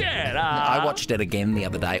back of the jet. I watched it again the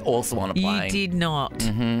other day, also on a plane. You did not.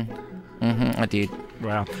 I did.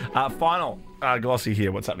 Wow. Final Glossy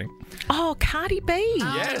here. What's happening? Oh, Cardi B.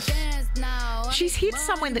 Yes. She's hit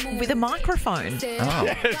someone with a microphone. Oh.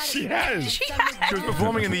 Yes, she has. She was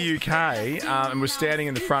performing in the UK and was standing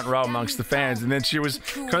in the front row amongst the fans, and then she was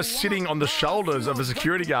kind of sitting on the shoulders of a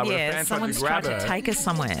security guard with a fan someone's tried tried to take her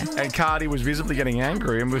somewhere. And Cardi was visibly getting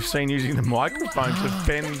angry, and we've seen using the microphone to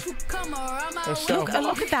defend herself.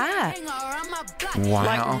 Look at that. Wow.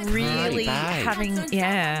 Like really having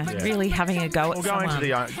a go at someone.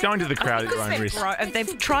 Go into the crowd at your own risk.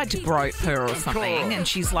 They've tried to grope her or something, and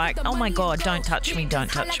she's like, oh my God, don't touch me,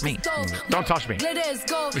 don't touch me. Don't touch me.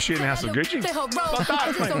 Was she in the house of Gucci?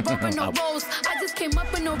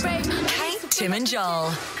 Hey, Tim and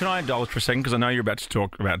Joel. Can I indulge for a second? Because I know you're about to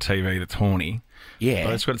talk about TV that's horny. Yeah.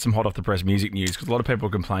 But it's got some hot off the press music news because a lot of people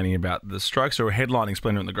are complaining about the Strokes, who are headlining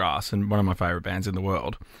Splendour in the Grass, and one of my favourite bands in the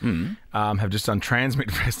world, have just done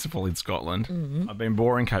Transmit Festival in Scotland. I've been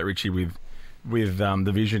boring Kate Ritchie with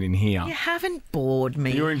the vision in here. You haven't bored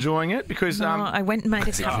me. You're enjoying it? Because I went and made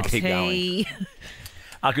a cup of tea.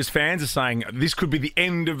 Because fans are saying this could be the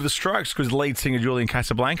end of the Strokes because lead singer Julian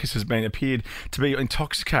Casablancas has appeared to be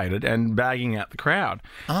intoxicated and bagging out the crowd.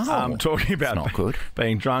 Talking about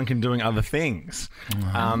being drunk and doing other things. We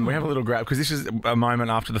have a little grab because this is a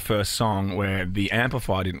moment after the first song where the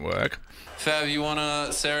amplifier didn't work. Fab, you want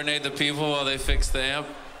to serenade the people while they fix the amp?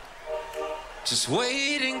 Just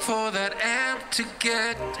waiting for that amp to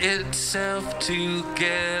get itself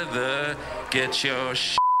together. Get your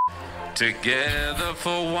together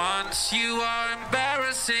for once. You are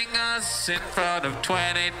embarrassing us in front of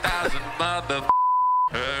 20,000 mother.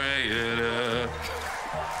 Hurry it up.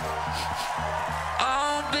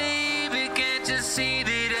 Oh, baby, can't you see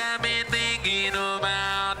that I've been thinking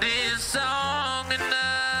about this song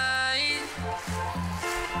tonight?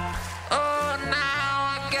 Oh, now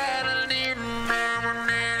I got a little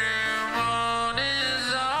on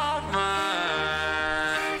is all mine.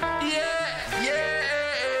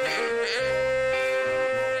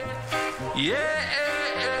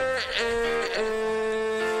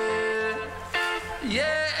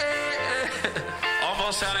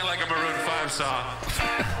 Almost sounding like a Maroon 5 song.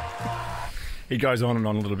 He goes on and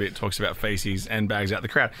on a little bit, talks about feces and bags out the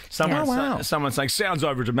crowd. Someone's saying, sounds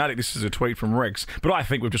over dramatic. This is a tweet from Rex, but I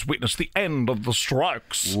think we've just witnessed the end of the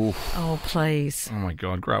Strokes. Oof. Oh, please. Oh, my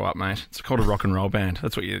God. Grow up, mate. It's called a rock and roll band.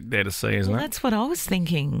 That's what you're there to see, isn't it? That's what I was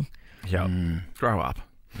thinking. Yeah. Grow up.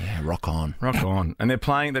 Yeah, rock on. Rock on. And they're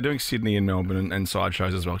doing Sydney and Melbourne and side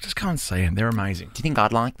shows as well. Just go and see them. They're amazing. Do you think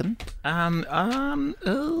I'd like them?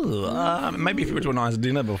 Maybe if you were to a nice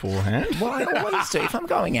dinner beforehand. Well, I always do. If I'm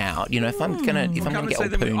going out, if I'm gonna get all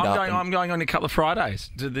pooned up. I'm going on a couple of Fridays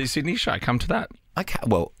to the Sydney show. Come to that. Okay,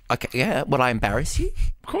 yeah. Will I embarrass you?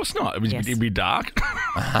 Of course not. It'd be dark.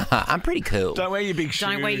 I'm pretty cool. Don't wear your big shoes.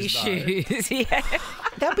 Don't wear your shoes. Yeah.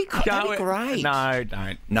 That'd be great. No,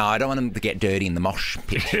 don't. No, I don't want them to get dirty in the mosh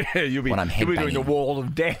pit when I'm headbanging. You'll be doing the wall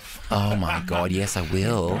of death. Oh, my God, yes, I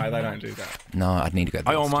will. No, they don't do that. No, I'd need to go.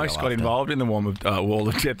 I almost got involved in the wall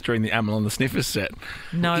of death during the Amyl and the Sniffers set.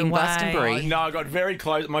 No way. Glastonbury? No, I got very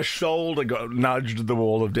close. My shoulder got nudged the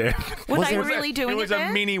wall of death. Were they really doing it? It was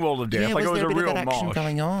a mini wall of death. Yeah, like was it was there a real bit of that action mosh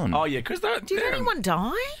going on? Oh, yeah, because did anyone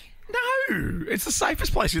die? No, it's the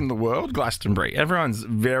safest place in the world, Glastonbury. Everyone's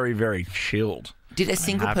very, very chilled. Did a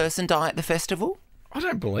single person die at the festival? I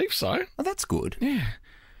don't believe so. Oh, that's good. Yeah.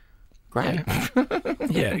 Great.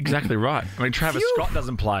 Yeah, exactly right. I mean, Travis Scott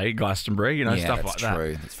doesn't play Glastonbury, stuff like that.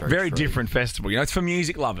 True. That's very true. Different festival. It's for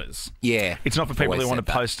music lovers. Yeah. It's not for people who want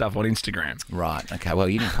to post stuff on Instagram. Right. Okay. Well,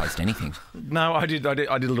 you didn't post anything. No, I did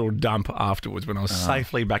a little dump afterwards when I was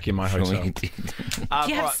safely back in my hotel. You did. Do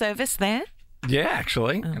you have service there? Yeah,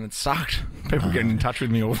 actually, and it sucked. People getting in touch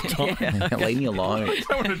with me all the time. Leave me alone. I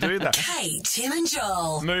don't want to do that. Hey, Tim and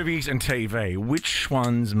Joel. Movies and TV, which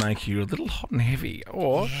ones make you a little hot and heavy?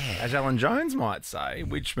 Or, as Alan Jones might say,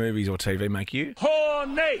 which movies or TV make you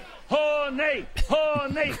horny, horny,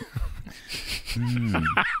 horny?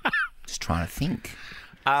 Just trying to think.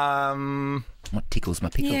 What tickles my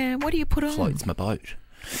pickle? Yeah, what do you put on? Floats my boat.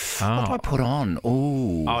 What do I put on?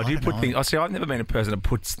 Do you put things? See, I've never been a person that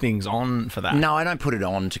puts things on for that. No, I don't put it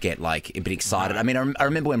on to get a bit excited. I mean, I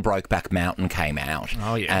remember when Brokeback Mountain came out.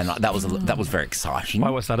 Oh, yes. And that was very exciting.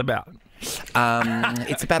 Why? What's that about?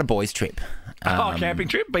 It's about a boys' trip. Camping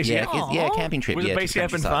trip? BCF? Yeah, camping trip. Was it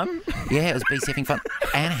BCF fun? Yeah, it was BCF fun.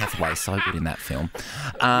 Anne Hathaway is so good in that film.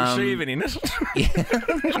 Was she even in it?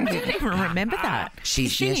 I didn't even remember that.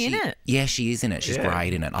 Is she in it? Yeah, she is in it. She's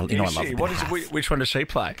great in it. I love it. Which one does she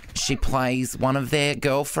play? She plays one of their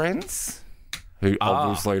girlfriends who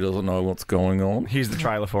obviously doesn't know what's going on. Here's the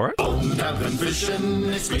trailer for it.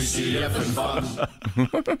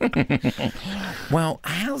 Well,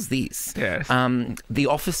 how's this? Yes. The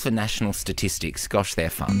Office for National Statistics, gosh, they're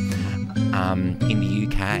fun. In the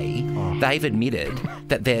UK, they've admitted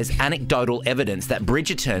that there's anecdotal evidence that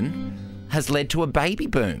Bridgerton has led to a baby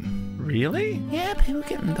boom. Really? Yeah, people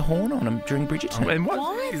getting the horn on them during Bridgerton. And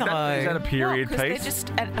Why, is though? that a period piece? They're just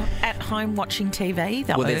at home watching TV,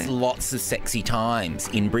 though. Well, there's lots of sexy times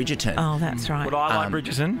in Bridgerton. Oh, that's right. Would I like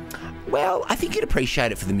Bridgerton? Well, I think you'd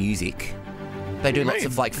appreciate it for the music. They do lots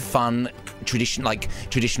of fun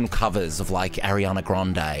traditional covers of Ariana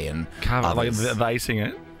Grande and others. They sing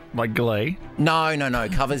it. Like Glee? No.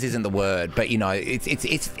 Covers isn't the word, but it's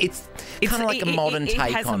kind of like a modern take on.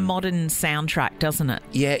 It has a modern soundtrack, doesn't it?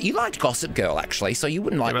 Yeah, you liked Gossip Girl actually, so you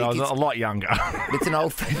wouldn't like. But I was a lot younger. It's an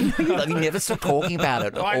old thing. You never stop talking about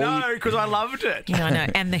it. I know because I loved it. I know,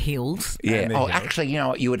 and the Hills. Yeah. Actually, you know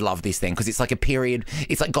what? You would love this then because it's like a period.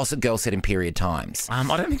 It's like Gossip Girl set in period times. I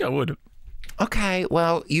don't think I would. Okay,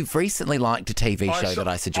 well, you've recently liked a TV show that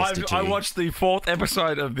I suggested to you. I watched the 4th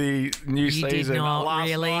episode of the new season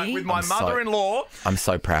last night with my mother-in-law. I'm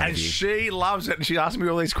so proud of you. And she loves it, and she asked me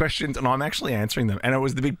all these questions, and I'm actually answering them. And it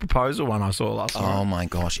was the big proposal one I saw last night. Oh, my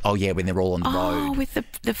gosh. Oh, yeah, when they're all on the road. Oh, with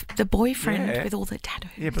the boyfriend with all the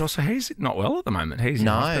tattoos. Yeah, but also he's not well at the moment. He's in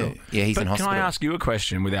hospital. Yeah, he's in hospital. Can I ask you a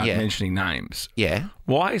question without mentioning names? Yeah.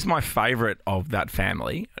 Why is my favourite of that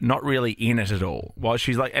family not really in it at all? Why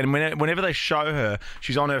she's like, and whenever they show her,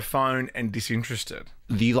 she's on her phone and disinterested.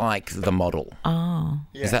 Do you like the model? Oh.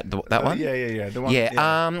 Yeah. Is that that one? Yeah. The one,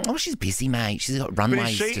 yeah. Oh, she's busy, mate. She's got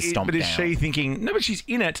runways to stomp down. But is she thinking, no, but she's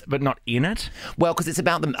in it, but not in it? Well, because it's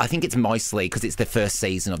about them. I think it's mostly because it's the first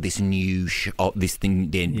season of this new this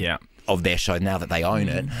thing. Of their show now that they own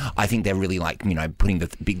it. I think they're really putting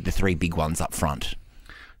the three big ones up front.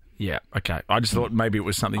 Yeah, okay. I just thought maybe it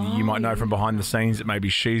was something that you might know from behind the scenes that maybe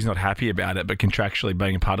she's not happy about it, but contractually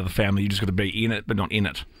being a part of the family, you just got to be in it, but not in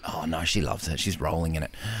it. Oh, no, she loves it. She's rolling in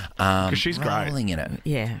it. Because she's great. Rolling in it.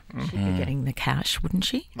 Yeah, she'd be getting the cash, wouldn't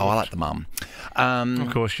she? Oh, I like the mum.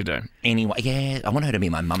 Of course you do. Anyway, yeah, I want her to be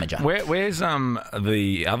my mummager. Where's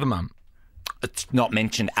the other mum? It's not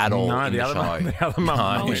mentioned at all in the show. The other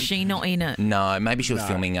mum. Oh, is she not in it? No, maybe she was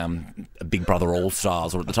filming Big Brother All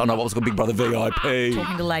Stars, or at the time, no, what was it called, Big Brother VIP.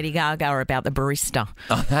 Talking to Lady Gaga about the barista.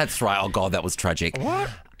 Oh, that's right. Oh, God, that was tragic.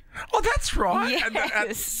 What? Oh, that's right.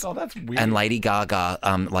 Yes. Oh, that's weird. And Lady Gaga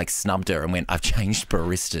snubbed her and went, "I've changed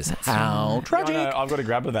baristas." How tragic. No, I've got to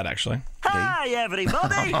grab with that, actually. Hi,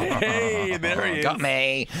 everybody. Hey, there he is. Got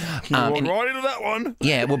me. Right into that one.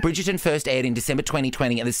 Yeah, well, Bridgerton first aired in December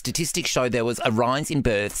 2020, and the statistics show there was a rise in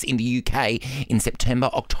births in the UK in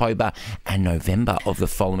September, October, and November of the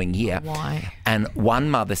following year. Why? And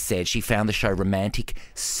one mother said she found the show romantic,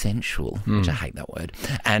 sensual, which I hate that word,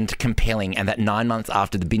 and compelling, and that 9 months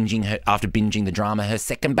after binging the drama, her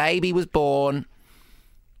second baby was born.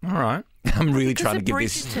 All right. I'm really trying to give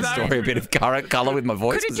this story a bit of colour with my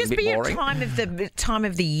voice. Could it just be a time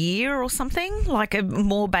of the year or something? Like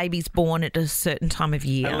more babies born at a certain time of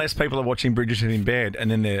year? Unless people are watching Bridgerton in bed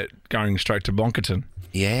and then they're going straight to Blonkerton.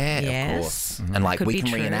 Yeah, of course. And we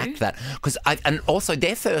can reenact that. And also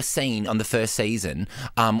their first scene on the first season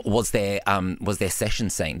was their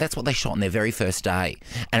session scene. That's what they shot on their very first day.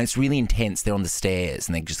 And it's really intense. They're on the stairs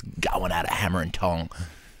and they're just going at it hammer and tong.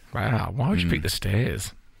 Wow, why would you pick the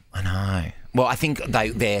stairs? I know. Well, I think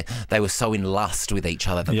they were so in lust with each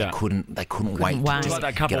other that they couldn't wait. To just like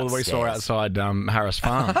that couple that we saw outside Harris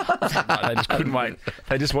Farm. They just couldn't wait.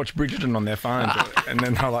 They just watched Bridgerton on their phones, and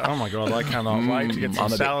then they're like, "Oh my God, I cannot wait to get some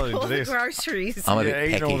salad into this." All the groceries. I'm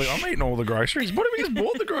eating all the groceries. What if we just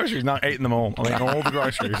bought the groceries? No, eating them all. I'm eating all the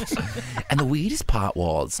groceries. And the weirdest part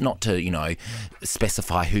was not to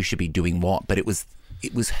specify who should be doing what, but it was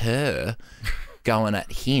her going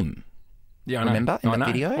at him. Yeah, remember in that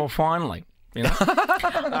video? Well, finally, God,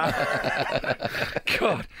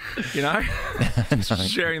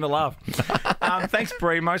 sharing the love. Thanks,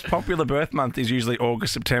 Brie. Most popular birth month is usually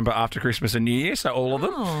August, September, after Christmas and New Year, so all of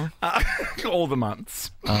them, all the months.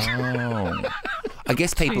 Oh, I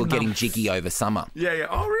guess people are getting jiggy over summer. Yeah.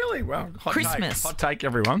 Oh, really? Well, hot take,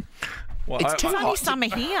 everyone. Well, it's too hot. Summer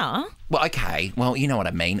here. Well, okay. Well, you know what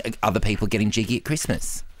I mean. Other people getting jiggy at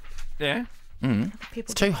Christmas. Yeah.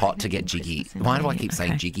 It's too hot to get jiggy. Why do I keep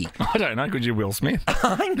saying jiggy? I don't know, because you're Will Smith.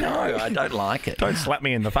 I know, I don't like it. Don't slap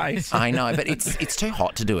me in the face. I know, but it's too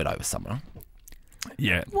hot to do it over summer.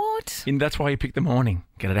 Yeah. What? And that's why you pick the morning.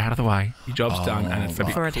 Get it out of the way. Your job's done, and it's a bit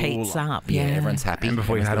Before it heats cooler. up. Yeah, Yeah. everyone's happy. And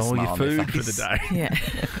before you had Everyone's all got a your smile on food their for the face. day. Yeah.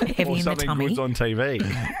 Heavy Or in the something tummy. good's on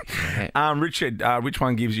TV. Richard, which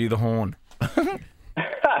one gives you the horn?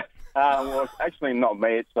 Well, it's actually not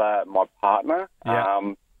me. It's my partner.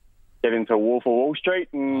 Yeah. Get into Wolf of Wall Street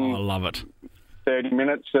in I love it. 30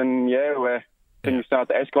 minutes, and things start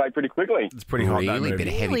to escalate pretty quickly. It's pretty hot, that Really? movie.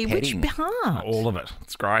 Bit of heavy Which petting. part? All of it.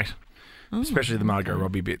 It's great. Especially the Margot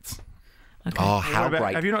Robbie bits. Oh, how What about-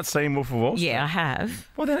 great. Have you not seen Wolf of Wall Street? Yeah, I have.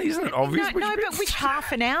 Well, then isn't it obvious? No, Which but which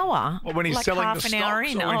half an hour? Well, when he's like selling half the an hour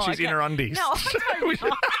stocks in. or when she's in her undies? No, I don't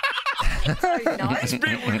know. I don't know. This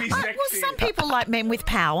bit would be sexy. Well, some people like men with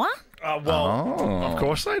power. Of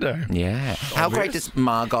course they do. Yeah. How great does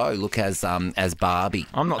Margot look as Barbie?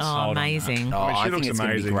 I'm not Oh, sold on that. amazing. Oh, I mean, she I looks think it's going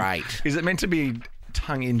to be amazing. great. Is it meant to be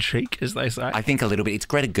tongue-in-cheek, as they say? I think a little bit. It's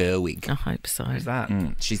Greta Gerwig. I hope so. Who's that?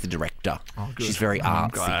 She's the director. Good. She's very I'm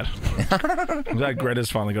artsy. glad. I'm glad Greta's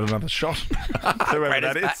finally got another shot. Whoever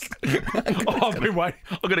that is. I've been waiting.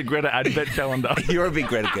 I've got a Greta advent calendar. You're a big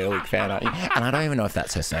Greta Gerwig fan, aren't you? And I don't even know if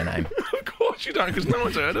that's her surname. Of course you don't, because no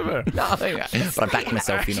one's heard of her. No, but I backed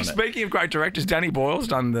myself in on it. Speaking of great directors, Danny Boyle's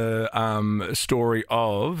done the story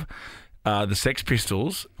of the Sex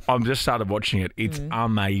Pistols. I've just started watching it. It's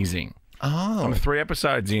amazing. Oh. I'm 3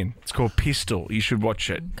 episodes in. It's called Pistol. You should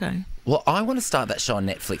watch it. Okay. Well, I want to start that show on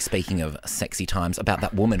Netflix, speaking of sexy times, about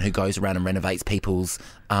that woman who goes around and renovates people's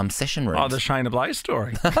session rooms. Oh, the Shayna Blaze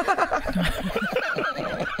story.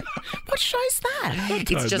 What show's that?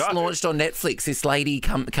 It's just launched on Netflix. This lady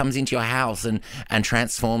comes into your house and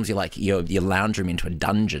transforms your lounge room into a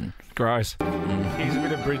dungeon. Gross. Here's a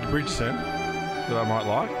bit of Bridgerton that I might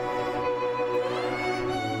like.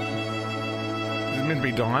 Is it meant to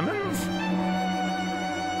be diamonds?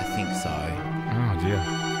 I think so. Oh, dear.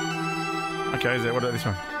 Okay, what about this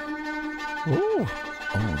one? Ooh.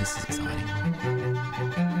 Oh, this is exciting.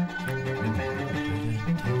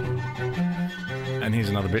 And here's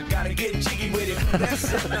another bit. Gotta get jiggy with it.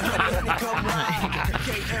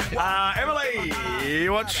 Emily,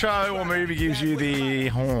 what show or movie gives you the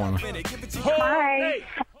horn? Hi.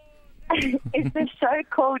 Is the show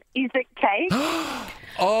called Is It Cake?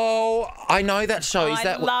 Oh, I know that show. Is I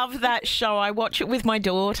that love that show. I watch it with my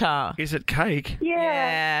daughter. Is it cake?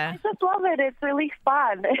 Yeah. I just love it. It's really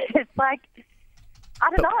fun. It's like, I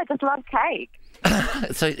don't know, I just love cake.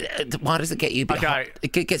 So why does it get you a bit hot?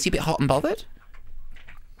 It gets you a bit hot and bothered?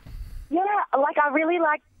 Yeah, like I really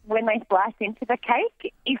like when they slice into the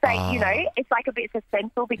cake. If they, it's like a bit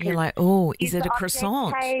suspenseful because You're like, oh, is it a the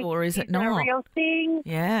croissant cake? or is it Is it not? a real thing?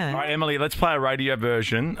 Yeah. All right, Emily, let's play a radio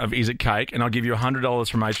version of Is It Cake, and I'll give you $100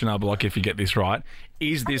 from H&R Block if you get this right.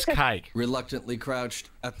 Is this cake? Reluctantly crouched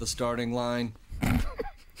at the starting line.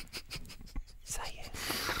 Say it.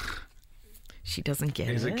 She doesn't get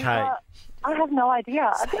Is it. it cake? I have no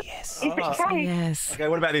idea. Say yes. Is it cake? Yes. Okay,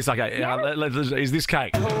 what about this? Okay, is this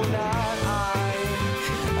cake?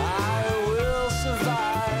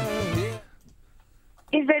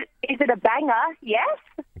 Is it a banger? Yes.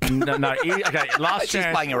 No. Okay, last She's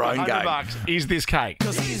chance. playing her own game. $100. Is this cake?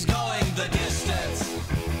 He's going the distance.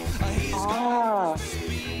 Oh.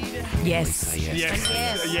 Yes. Yes.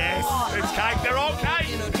 Yes. It's cake. They're all cake.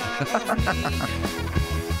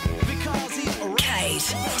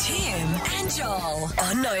 Kate, Tim, and Joel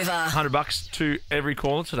on Nova. $100 to every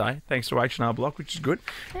caller today, thanks to H&R Block, which is good,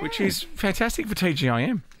 which is fantastic for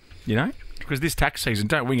TGIM, because this tax season,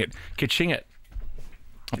 don't wing it, ka-ching it.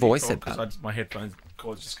 I've always said that. Because my headphones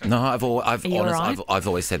cords just go. No, I've you all right?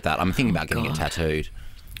 always said that. I'm thinking about getting it tattooed.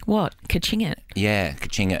 What? Ka-ching it? Yeah,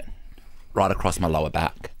 ka-ching it. Right across my lower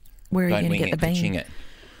back. Where are Don't you going wing to get it, the bean? ka-ching it.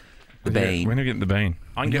 The bean. When are you getting the bean?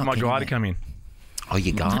 I can get my guy to come in. Oh,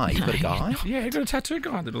 your guy? You got a guy? Yeah, you got a tattoo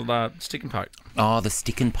guy, little stick and poke. Oh, the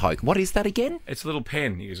stick and poke. What is that again? It's a little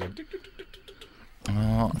pen. You use it.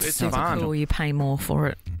 Oh, It's sounds fun. Cool, you pay more for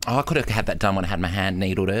it. Oh, I could have had that done when I had my hand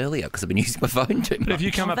needled earlier because I've been using my phone too much. But if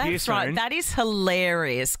you come up here That's soon, right. That is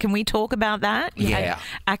hilarious. Can we talk about that? You Yeah.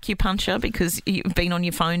 had acupuncture because you've been on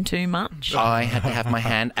your phone too much. I had to have my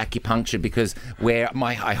hand acupunctured because where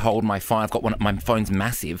I hold my phone, I've got my phone's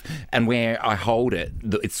massive, and where I hold it,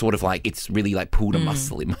 it's sort of like it's really like pulled a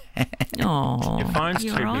muscle in my hand. Oh, your phone's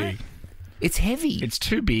too big. It's heavy. It's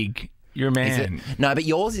too big. You're a Is it? man. No, but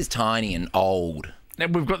yours is tiny and old. Now,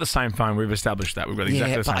 we've got the same phone. We've established that. We've got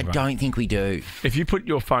exactly the but same I phone. don't think we do. If you put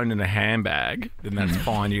your phone in a handbag, then that's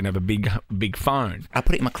fine. You can have a big phone. I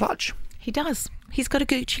put it in my clutch. He does. He's got a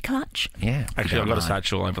Gucci clutch. Yeah. Actually, I got a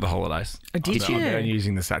satchel over the holidays. Oh, did you? I've been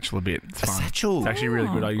using the satchel a bit. It's fun. satchel? It's actually really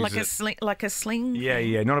good. I use Like it. like a sling?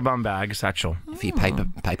 Yeah. Not a bum bag, a satchel. For your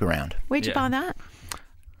paper round. Where'd you buy that?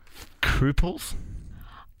 Couples.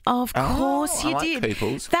 Of course I you like did.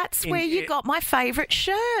 Couples. That's where you got my favourite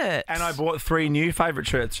shirt. And I bought 3 new favourite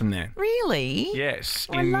shirts from there. Really? Yes.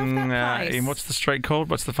 I love that place. In what's the street called?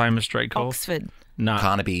 What's the famous street called? Oxford. No.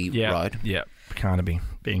 Carnaby Road. Yeah, Carnaby.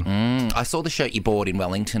 Bing. I saw the shirt you bought in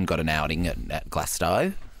Wellington got an outing at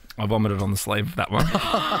Glasgow. I vomited on the sleeve of that one.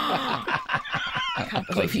 I can't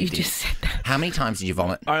believe you just said that. How many times did you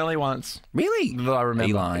vomit? Only once. Really? That I remember. Are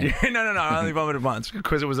you lying? No. I only vomited once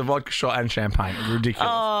because it was a vodka shot and champagne. It was ridiculous.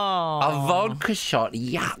 Oh. A vodka shot.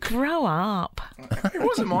 Yuck. Grow up. It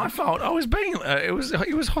wasn't my fault. I was being. It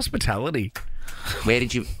was hospitality. Where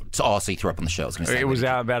did you... so you threw up on the show. I was going to say. It was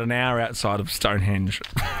about an hour outside of Stonehenge.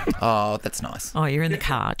 Oh, that's nice. Oh, you're in the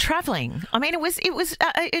car. Travelling. I mean, it was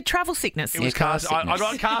a travel sickness. It was car sickness. I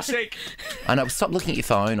got car sick. I know. Stop looking at your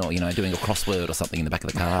phone or, doing a crossword or something in the back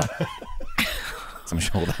of the car. I'm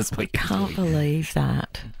sure that's what you Can't believe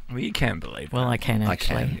that. Well, you can believe that. Well, I can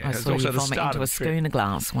actually. I can. I saw you vomit into a schooner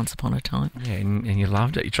glass once upon a time. Yeah, and you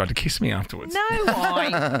loved it. You tried to kiss me afterwards. No,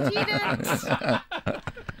 I didn't.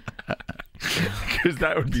 Because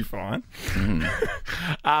that would be fine.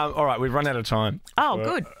 All right, we've run out of time. Oh,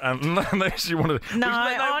 good. Unless you want to...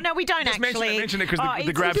 No, we don't just actually. Mention it because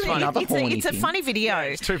the grab's funny. It's a funny video.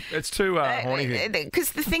 Yeah, it's too horny.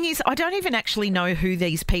 Because the thing is, I don't even actually know who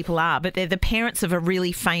these people are, but they're the parents of a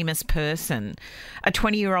really famous person, a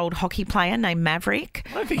 20-year-old hockey player named Maverick.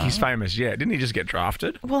 I don't think he's famous yet. Didn't he just get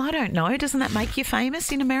drafted? Well, I don't know. Doesn't that make you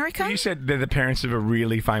famous in America? You said they're the parents of a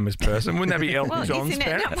really famous person. Wouldn't that be Elton John's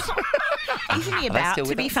parents? Isn't he about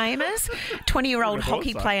to be famous? 20-year-old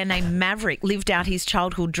hockey player named Maverick lived out his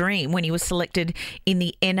childhood dream when he was selected in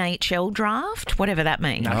the NHL draft, whatever that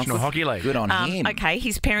means. National Hockey League. Good on him. Okay,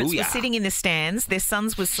 his parents were sitting in the stands. Their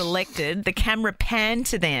sons were selected. The camera panned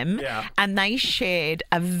to them, and they shared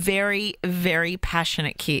a very, very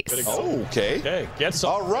passionate kiss. Oh, okay. Okay, get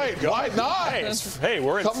some. All right. Why not? Hey,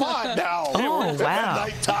 we're in. Come on now. Oh, wow.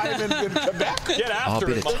 Nighttime in Quebec. Get after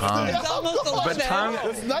bit it. of tongue.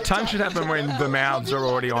 But tongue should happen when the mouths are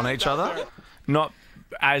already on each other, not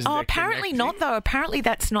as Oh, they're apparently connecting. not, though. Apparently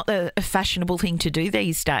that's not a fashionable thing to do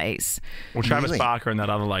these days. Well, Travis Really? Barker and that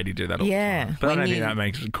other lady do that all Yeah. the time. But I When don't think you- that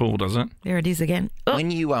makes it cool, does it? There it is again. Oh,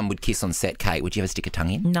 When you would kiss on set, Kate, would you ever stick a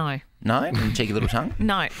tongue in? no. No? Cheeky little tongue?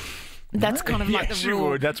 No. That's kind of like Yes, the you rule.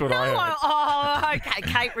 would. That's what I heard. Oh, okay.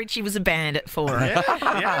 Kate Ritchie was a bandit for it.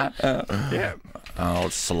 Yeah. Oh,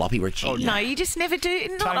 sloppy Richie. No, you just never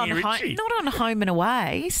do. Not on, Tonguey Ritchie. not on Home and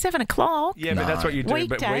Away. 7 o'clock. Yeah, but that's what you do. But we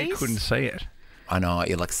Weekdays. couldn't see it. I know,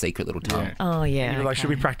 you're like secret little tongue. Yeah. Oh, yeah. You're like, should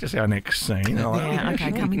we practice our next scene? And I'm like, Yeah,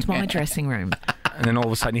 okay, come into my dressing room. And then all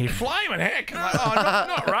of a sudden you hear flaming heck. I'm like, oh,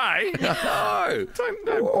 not Ray. No.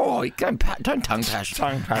 Don't tongue pash.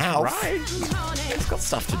 Tongue pash Alf. Ray. It's got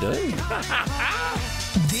stuff to do.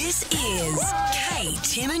 This is Kate,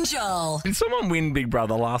 Tim and Joel. Did someone win Big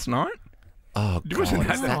Brother last night? Oh, God. Wasn't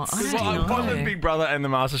that I don't Wasn't know. Big Brother and the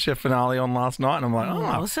MasterChef finale on last night? And I'm like, Oh,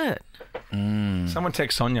 oh. was it? Someone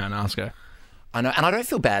text Sonia and ask her. I know, and I don't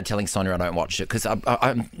feel bad telling Sonia I don't watch it because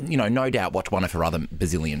I'm, no doubt watch one of her other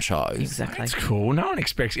bazillion shows. Exactly. It's cool. No one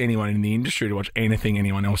expects anyone in the industry to watch anything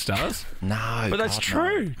anyone else does. No, But that's God,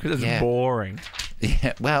 true no. because it's Yeah. boring.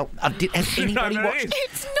 Yeah, well, has anybody No, but watched? it is.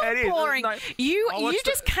 It's not It is. boring. No, You I watched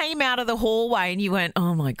just came out of the hallway and you went,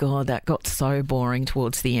 oh my God, that got so boring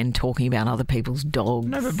towards the end talking about other people's dogs.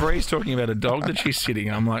 No, but Bree's talking about a dog that she's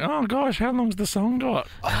sitting. I'm like, oh gosh, how long's the song got?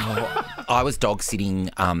 I was dog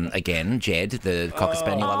sitting again, Jed, the Cocker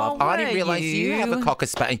Spaniel I love. Oh, I didn't were realise you have a you? Cocker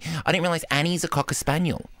Spaniel. I didn't realise Annie's a Cocker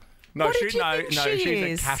Spaniel. No, What did you think she she's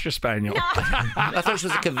is? a Cassia Spaniel. I thought she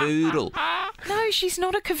was a cavoodle. No, she's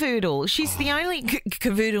not a cavoodle. She's the only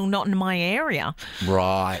cavoodle not in my area.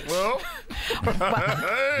 Right. Well,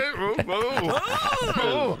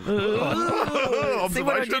 See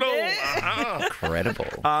what I did there? Incredible.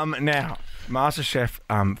 Now,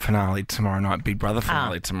 MasterChef finale tomorrow night, Big Brother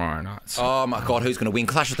finale tomorrow night. So- Oh my God, who's going to win?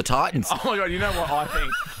 Clash of the Titans. Oh my God, you know what I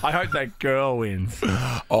think? I hope that girl wins.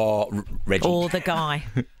 Oh, Reggie. Or the guy.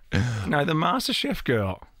 No, the MasterChef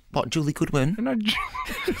girl. What, Julie Goodwin? No,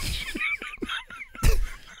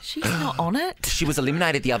 She's not on it. She was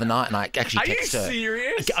eliminated the other night, and I actually Are you texted her.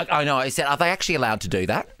 serious? I know. I said, are they actually allowed to do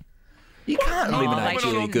that? You can't eliminate they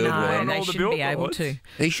Julie should, Goodwin. no, on they all the shouldn't be able billboards. to.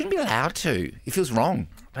 You shouldn't be allowed to. It feels wrong.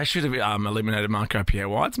 They should have eliminated Marco Pierre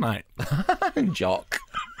White's mate. Jock.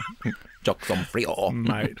 Jock's on free.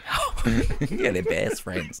 Mate. Yeah, they're best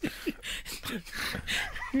friends.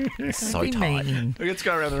 So Don't be tight. mean. Let's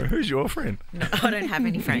go around the room. Who's your friend? No, I don't have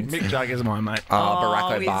any friends. Mick Jagger's my mate.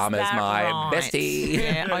 Barack is Obama's that my right? bestie.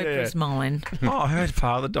 Yeah, Oprah's mine. Oh, her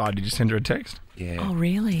father died. Did you send her a text? Yeah. Oh,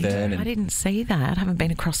 really? Vernon. I didn't see that. I haven't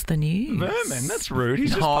been across the news. Vernon, that's rude.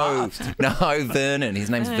 He's just No, passed. no, Vernon. His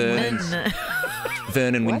name's Vernon.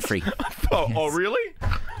 Vernon Winfrey. Oh, really?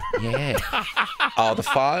 Yeah. Oh, the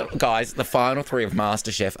final three of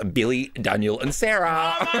MasterChef are Billy, Daniel, and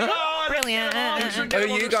Sarah. Oh, my God. Brilliant. Who are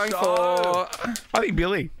you going for? I think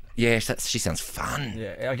Billy. Yes, she sounds fun.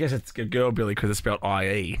 Yeah, I guess it's a girl Billy because it's spelled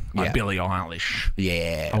I-E, like Yeah. Billie Eilish.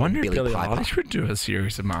 Yeah. I wonder if Billie Piper. Eilish would do a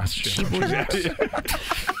series of MasterChef. She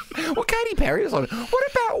would. Well, Katy Perry was on it. What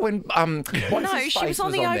about when No, she was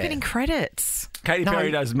on the opening credits. Katy Perry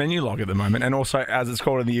does menu log at the moment, and also, as it's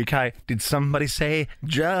called in the UK, did somebody say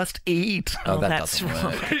just eat? Oh, that that's doesn't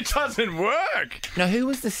work. It doesn't work. Now, who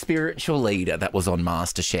was the spiritual leader that was on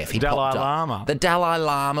MasterChef? He Dalai popped up. Lama. The Dalai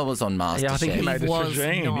Lama was on MasterChef. Yeah, I think he made the was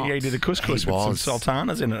tagine. not. He did a couscous He with some was.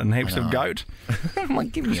 sultanas in it and heaps of goat. I'm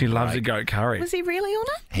like, give me He a loves a break. goat curry. Was he really on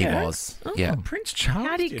it? He Yeah. was. Yeah. Prince Charles.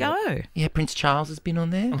 How'd he did go? it. Yeah, Prince Charles has been on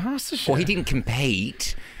there. MasterChef. Well, he didn't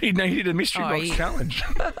compete. He did a mystery box challenge.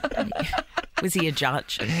 Was he a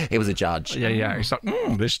judge? He was a judge. Yeah. He's like,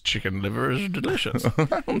 this chicken liver is delicious.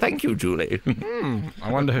 Thank you, Julie.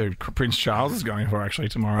 I wonder who Prince Charles is going for actually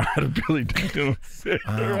tomorrow out of Billy Daniel.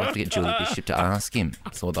 I'll have to get Julie Bishop to ask him.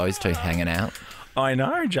 Saw those two hanging out. I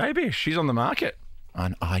know, J-Bish. She's on the market.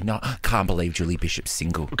 I know. I can't believe Julie Bishop's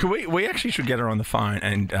single. Could we actually should get her on the phone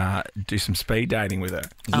and do some speed dating with her.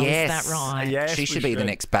 Yes. Is that right? Yes, She we should be the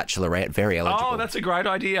next Bachelorette. Very eligible. Oh, that's a great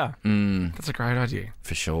idea. That's a great idea.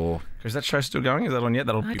 for sure. Is that show still going? Is that on yet?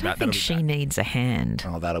 That'll be back. I don't think she needs a hand.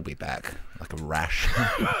 Oh, that'll be back like a rash.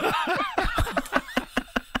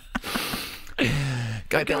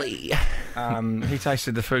 Go, Billy. He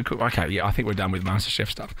tasted the food. Okay, yeah, I think we're done with MasterChef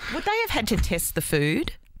stuff. Would they have had to test the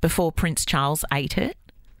food before Prince Charles ate it?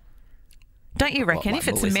 Don't you reckon? Like if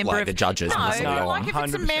it's a Melissa, member like of the judges no, and so on. like if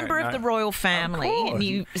it's a 100%, member of the royal family and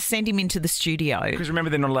you send him into the studio. Because remember,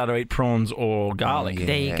 they're not allowed to eat prawns or garlic.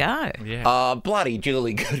 There you go. Yeah. Bloody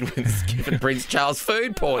Julie Goodwin's given Prince Charles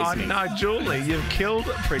food poisoning. Oh, no, Julie, you've killed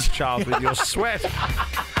Prince Charles with your sweat.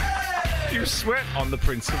 You sweat on the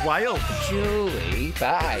Prince of Wales. Julie,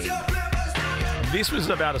 babe. This was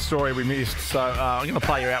about a story we missed, so I'm going to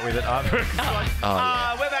play you out with it. We're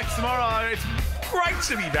back tomorrow. It's great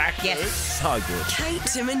to be back. Yes. So good. Kate,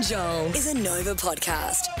 Tim and Joel is a Nova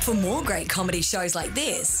podcast. For more great comedy shows like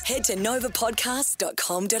this, head to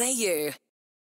novapodcast.com.au.